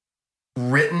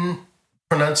written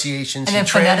pronunciations. He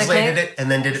translated it and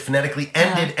then did it phonetically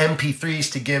and did MP3s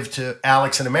to give to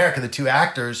Alex and America, the two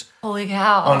actors, holy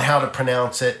cow, on how to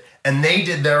pronounce it. And they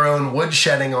did their own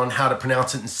woodshedding on how to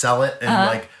pronounce it and sell it.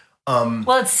 And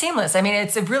well, it's seamless. I mean,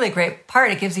 it's a really great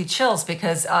part. It gives you chills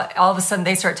because all of a sudden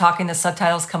they start talking, the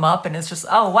subtitles come up, and it's just,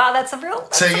 oh wow, that's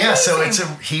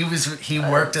he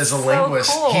worked as a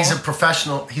linguist. Cool. He's a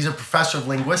professional. He's a professor of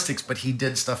linguistics, but he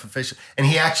did stuff efficiently, and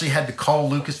he actually had to call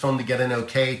Lucasfilm to get an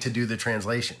okay to do the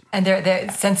translation. And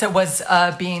since it was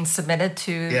being submitted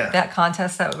to that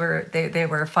contest, they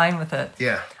were fine with it.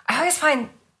 Yeah, I always find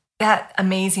that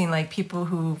amazing, like people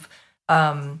who've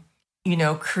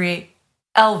create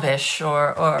Elvish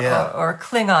or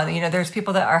Klingon. You know, there's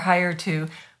people that are hired to.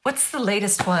 What's the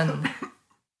latest one?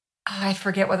 I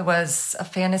forget what it was, a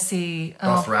fantasy.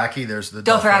 Dothraki, there's the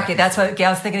Dothraki. That's what I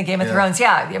was thinking of Game of Thrones.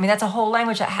 Yeah. I mean, that's a whole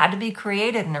language that had to be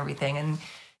created and everything. And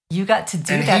you got to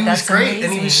do and that. That's great. Amazing.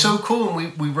 And he was so cool.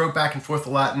 And we wrote back and forth a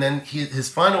lot. And then his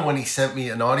final one, he sent me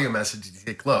an audio message. He's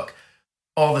like, look,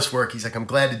 all this work. He's like, I'm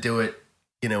glad to do it.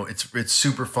 You know, it's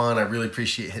super fun. I really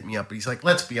appreciate it. Hit me up. But he's like,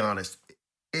 let's be honest.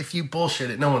 If you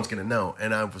bullshit it, no one's going to know.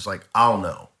 And I was like, I'll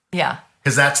know. Yeah.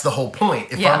 Because that's the whole point.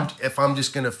 If I'm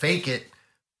just going to fake it,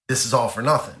 this is all for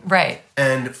nothing. Right.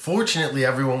 And fortunately,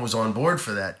 everyone was on board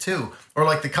for that too. Or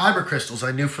like the Kyber crystals,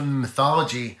 I knew from the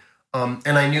mythology, and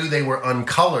I knew they were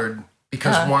uncolored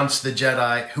because once the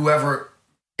Jedi, whoever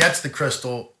gets the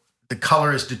crystal, the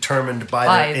color is determined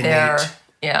by their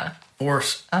innate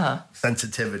force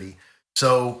sensitivity.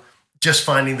 So just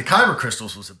finding the Kyber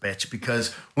crystals was a bitch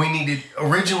because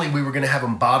originally we were going to have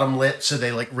them bottom lit so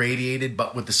they like radiated,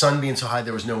 but with the sun being so high,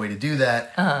 there was no way to do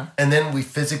that. And then we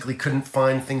physically couldn't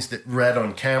find things that read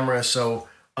on camera. So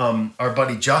our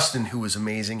buddy Justin, who was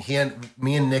amazing,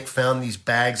 me and Nick found these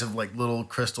bags of like little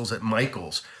crystals at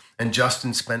Michael's, and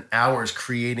Justin spent hours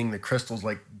creating the crystals,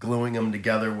 like gluing them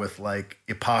together with like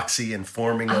epoxy and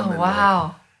forming them. Oh,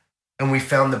 wow. And we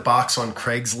found the box on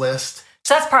Craigslist.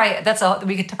 So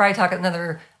we could probably talk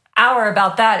another hour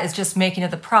about that, is just making of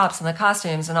the props and the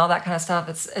costumes and all that kind of stuff.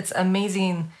 It's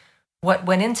amazing what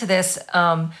went into this.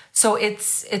 So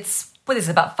it's what is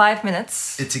it, about 5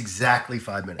 minutes? It's exactly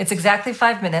 5 minutes. It's exactly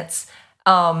 5 minutes.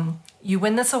 You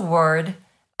win this award.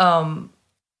 Do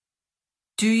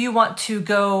you want to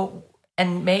go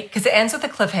and because it ends with a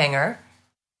cliffhanger.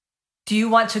 Do you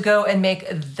want to go and make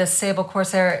the Sable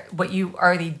Corsair what you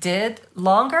already did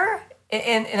longer?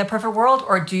 In a perfect world,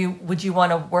 or would you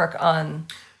want to work on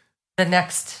the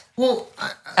next episode?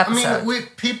 I mean,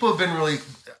 people have been really.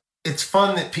 It's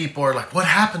fun that people are like, "What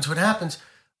happens? What happens?"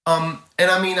 And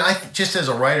I mean, just as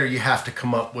a writer, you have to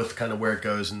come up with kind of where it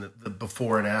goes and the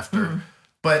before and after. Mm-hmm.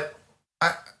 But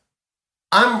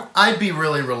I'd be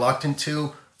really reluctant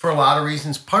to, for a lot of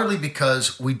reasons. Partly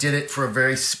because we did it for a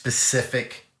very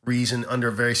specific reason under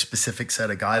a very specific set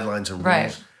of guidelines and rules.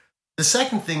 Right. The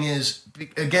second thing is,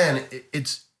 again,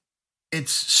 it's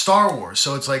Star Wars,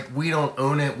 so it's like we don't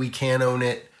own it, we can't own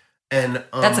it, and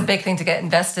that's a big thing to get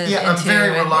invested into. I'm very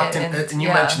reluctant. And you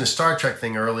mentioned the Star Trek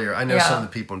thing earlier. I know some of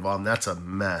the people involved, and that's a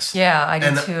mess. Yeah, I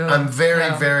do too. I'm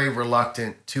very, very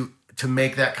reluctant to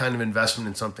make that kind of investment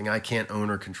in something I can't own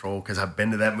or control because I've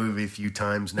been to that movie a few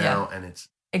times now, and it's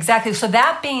exactly. So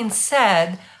that being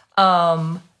said,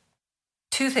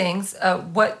 two things.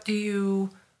 What do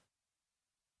you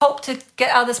hope to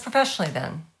get out of this professionally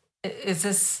then? Is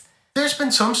this... There's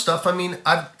been some stuff. I mean,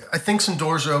 I think some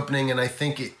doors are opening, and I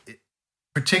think it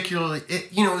particularly,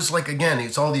 it's like, again,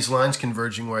 it's all these lines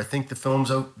converging where I think the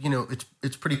film's,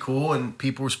 it's pretty cool, and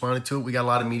people responded to it. We got a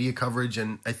lot of media coverage,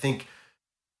 and I think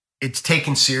it's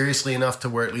taken seriously enough to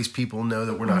where at least people know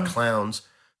that we're not clowns.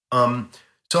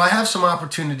 So I have some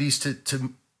opportunities to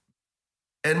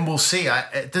and we'll see.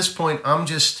 At this point, I'm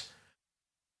just...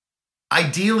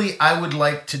 Ideally, I would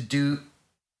like to do...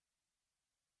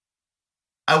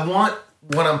 I want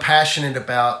what I'm passionate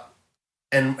about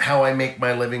and how I make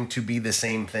my living to be the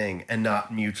same thing and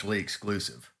not mutually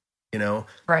exclusive,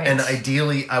 Right. And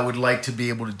ideally, I would like to be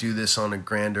able to do this on a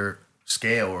grander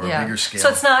scale or a bigger scale. So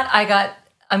it's not,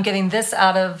 I'm getting this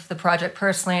out of the project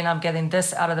personally and I'm getting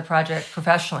this out of the project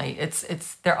professionally.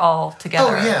 It's they're all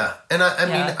together. Oh, yeah. And I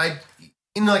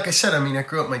mean, like I said, I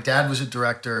grew up, my dad was a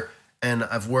director, and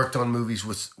I've worked on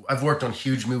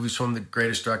huge movies from the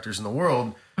greatest directors in the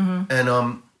world. Mm-hmm.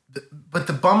 And but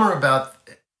the bummer about,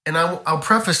 and I'll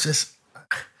preface this,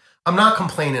 I'm not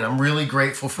complaining. I'm really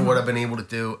grateful for what I've been able to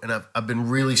do, and I've been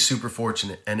really super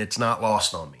fortunate, and it's not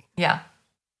lost on me. Yeah.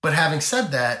 But having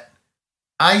said that,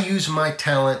 I use my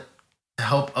talent to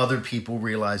help other people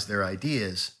realize their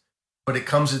ideas, but it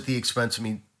comes at the expense of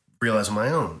me realizing my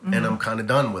own, and I'm kind of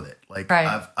done with it. Like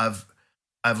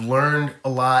I've learned a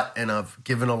lot, and I've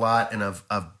given a lot, and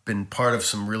I've been part of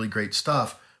some really great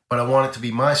stuff, but I want it to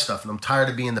be my stuff, and I'm tired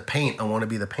of being the paint. I want to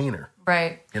be the painter.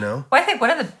 Right. Well, I think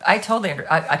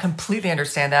I completely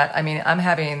understand that. I mean, I'm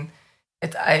having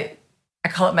it. I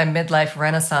call it my midlife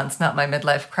renaissance, not my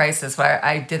midlife crisis, where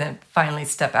I didn't finally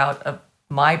step out of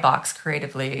my box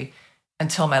creatively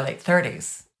until my late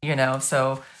 30s.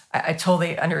 So I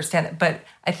totally understand it. But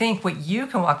I think what you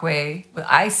can walk away, what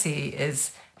I see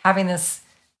is having this,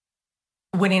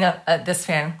 winning this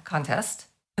fan contest,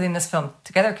 putting this film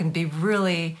together can be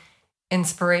really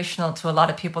inspirational to a lot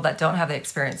of people that don't have the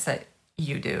experience that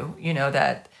you do,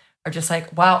 that are just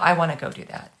like, wow, I want to go do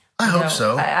that. I hope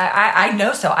so. I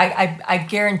know so. I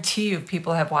guarantee you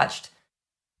people have watched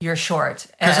your short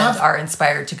and are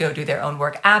inspired to go do their own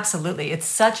work. Absolutely. It's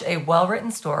such a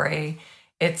well-written story.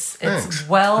 It's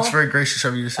well. It's very gracious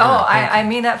of you to say that. Oh, I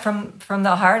mean that from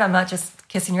the heart. I'm not just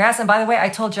kissing your ass. And by the way, I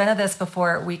told Jenna this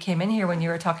before we came in here when you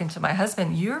were talking to my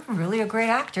husband. You're really a great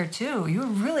actor too. You're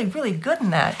really, really good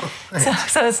in that.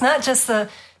 So it's not just the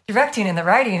directing and the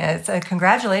writing. It's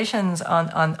congratulations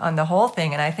on the whole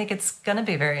thing. And I think it's going to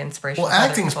be very inspirational. Well,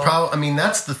 acting's probably. I mean,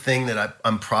 that's the thing that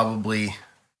I'm probably.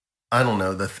 I don't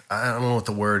know what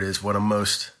the word is. What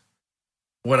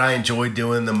I enjoy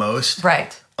doing the most.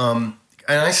 Right.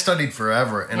 And I studied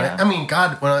forever, and I mean,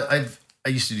 God, when I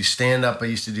used to do stand up, I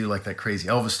used to do like that crazy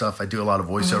Elvis stuff. I do a lot of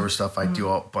voiceover stuff. I do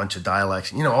a bunch of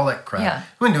dialects, all that crap. Yeah.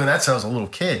 I've been doing that since I was a little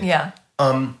kid. Yeah.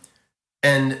 And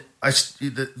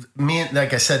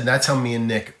like I said, that's how me and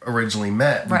Nick originally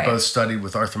met. We both studied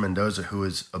with Arthur Mendoza, who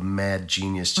is a mad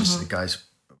genius. Just the guy's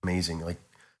amazing. Like,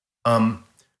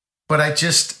 but I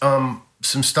just some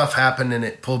stuff happened and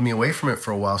it pulled me away from it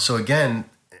for a while. So again,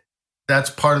 that's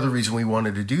part of the reason we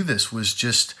wanted to do this was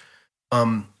just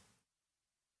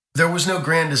there was no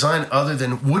grand design other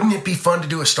than wouldn't it be fun to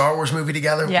do a Star Wars movie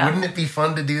together? Yeah. Wouldn't it be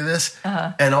fun to do this?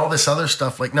 And all this other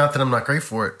stuff. Like, not that I'm not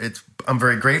grateful for it. I'm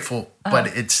very grateful,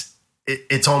 but it's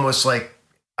almost like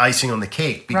icing on the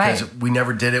cake because we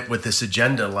never did it with this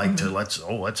agenda, like to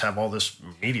let's have all this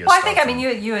media stuff. I think, I mean,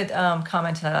 you had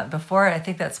commented on it before. I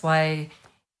think that's why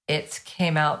it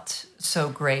came out so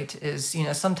great is,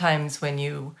 sometimes when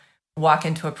you walk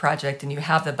into a project and you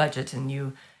have the budget and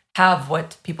you have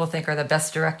what people think are the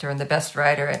best director and the best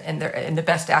writer and the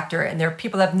best actor, and they're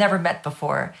people I've never met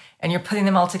before, and you're putting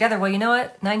them all together. Well, you know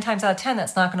what? 9 times out of 10,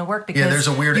 that's not going to work because there's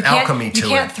a weird alchemy to it. You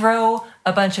can't throw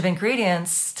a bunch of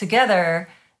ingredients together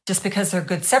just because they're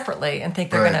good separately and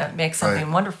think they're going to make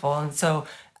something wonderful. And so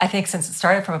I think since it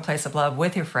started from a place of love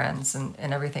with your friends and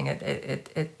everything,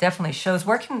 it definitely shows.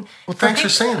 Well, thanks for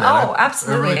saying that. Oh,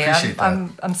 absolutely. I really appreciate that.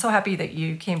 I'm so happy that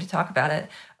you came to talk about it.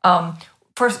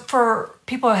 For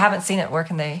people who haven't seen it, where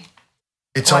can they?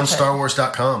 It's on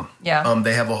StarWars.com. Yeah.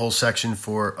 They have a whole section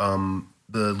for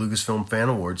the Lucasfilm Fan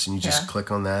Awards, and you just click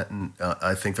on that, and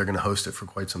I think they're going to host it for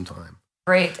quite some time.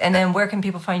 Great. And then where can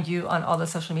people find you on all the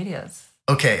social medias?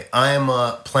 Okay, I am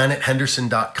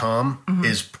planethenderson.com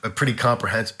is a pretty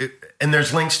comprehensive, and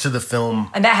there's links to the film.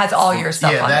 And that has all your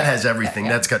stuff on that it. has everything.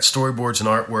 That's got storyboards and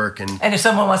artwork. And if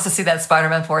someone wants to see that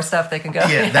Spider-Man 4 stuff, they can go.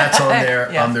 Yeah, that's on there.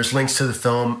 There's links to the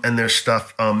film, and there's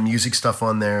stuff, music stuff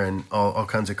on there, and all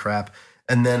kinds of crap.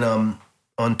 And then on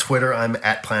Twitter, I'm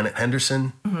at Planet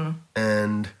Henderson.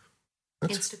 And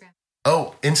Instagram.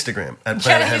 Oh, Instagram at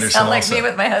Planet Henderson. You sound like also. me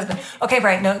with my husband. Okay,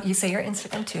 Brian. No, you say your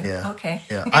Instagram too. Yeah. Okay.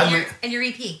 Yeah. And your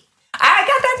EP. I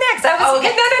got that next. No.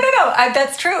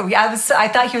 That's true. Yeah, I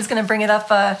thought he was going to bring it up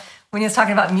when he was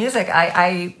talking about music.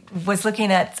 I was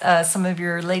looking at some of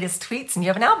your latest tweets, and you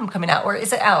have an album coming out. Or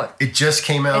is it out? It just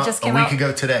came out a week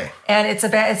ago today. And it's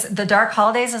The Dark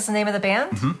Holidays is the name of the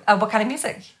band. What kind of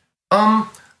music?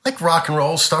 Like rock and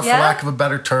roll stuff, for lack of a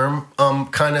better term.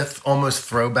 Kind of almost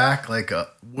throwback, like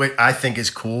what I think is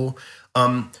cool.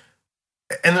 And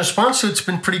the response to it's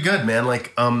been pretty good, man.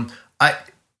 Like, I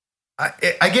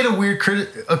get a weird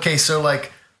Okay, so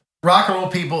like rock and roll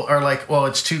people are like, well,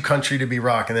 it's too country to be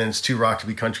rock, and then it's too rock to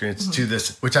be country, and it's too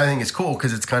this, which I think is cool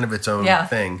because it's kind of its own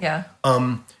thing. Yeah.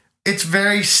 It's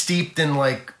very steeped in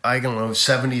like, I don't know,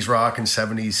 70s rock and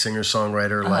 70s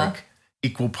singer-songwriter, like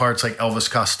equal parts like Elvis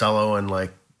Costello and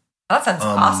like. That sounds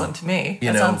awesome to me.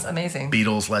 That sounds amazing.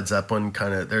 Beatles, Led Zeppelin,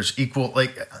 kind of. There's equal,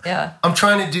 like. Yeah. I'm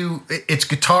trying to do. It's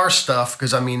guitar stuff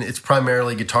because I mean it's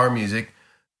primarily guitar music,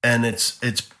 and it's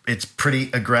pretty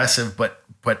aggressive, but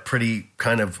pretty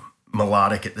kind of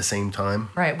melodic at the same time.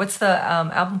 Right. What's the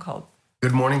album called?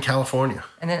 Good Morning California.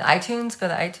 And then iTunes. Go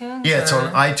to iTunes. Yeah, it's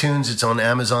on iTunes. It's on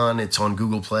Amazon. It's on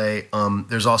Google Play.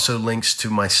 There's also links to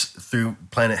through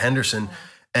Planet Henderson.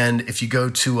 And if you go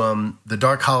to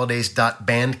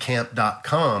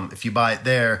thedarkholidays.bandcamp.com, if you buy it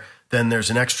there, then there's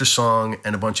an extra song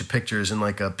and a bunch of pictures and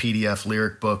like a PDF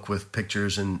lyric book with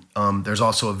pictures. And there's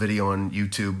also a video on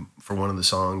YouTube for one of the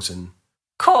songs. And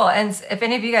cool. And if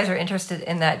any of you guys are interested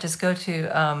in that, just go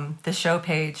to the show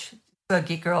page, go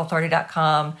to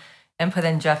geekgirlauthority.com and put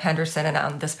in Jeff Henderson. And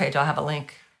on this page, I'll have a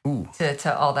link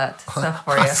to all that stuff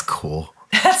for you. That's cool.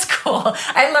 That's cool.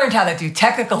 I learned how to do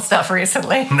technical stuff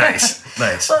recently. Nice.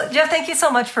 Well, Jeff, thank you so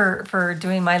much for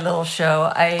doing my little show.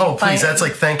 Please, that's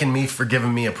like thanking me for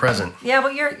giving me a present. Yeah,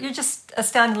 well, you're just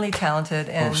astoundingly talented,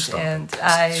 and Shut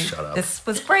up. This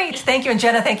was great. Thank you, and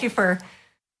Jenna, thank you for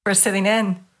sitting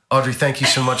in. Audrey, thank you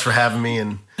so much for having me,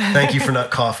 and thank you for not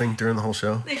coughing during the whole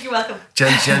show. You're welcome.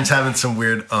 Jen's having some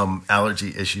weird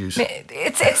allergy issues.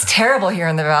 It's terrible here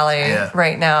in the Valley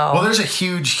right now. Well, there's a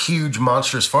huge,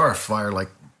 monstrous forest fire like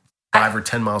 5 or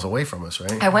 10 miles away from us,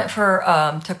 right? I went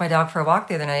took my dog for a walk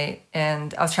the other night,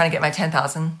 and I was trying to get my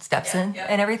 10,000 steps in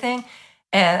and everything,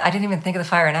 and I didn't even think of the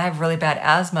fire, and I have really bad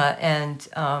asthma, and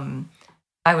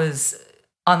I was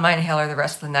on my inhaler the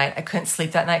rest of the night. I couldn't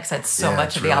sleep that night because I had so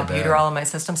much of the albuterol in my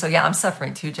system. So I'm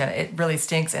suffering too, Jenna. It really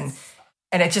stinks. And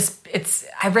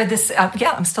I read this.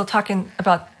 I'm still talking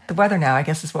about the weather now, I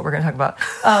guess is what we're going to talk about.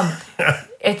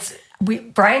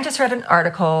 Brian just read an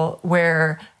article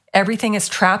where everything is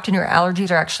trapped and your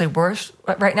allergies are actually worse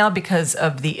right now because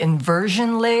of the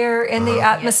inversion layer in the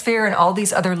atmosphere and all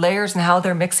these other layers and how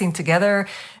they're mixing together.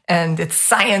 And it's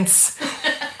science.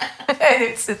 And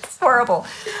it's horrible.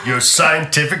 You're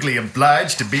scientifically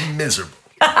obliged to be miserable.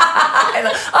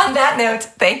 On that note,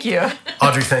 thank you.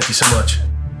 Audrey, thank you so much.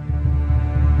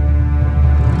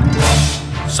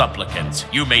 Supplicants,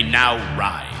 you may now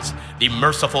rise. The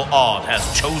merciful Odd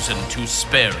has chosen to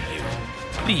spare you.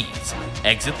 Please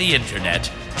exit the internet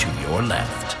to your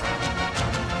left.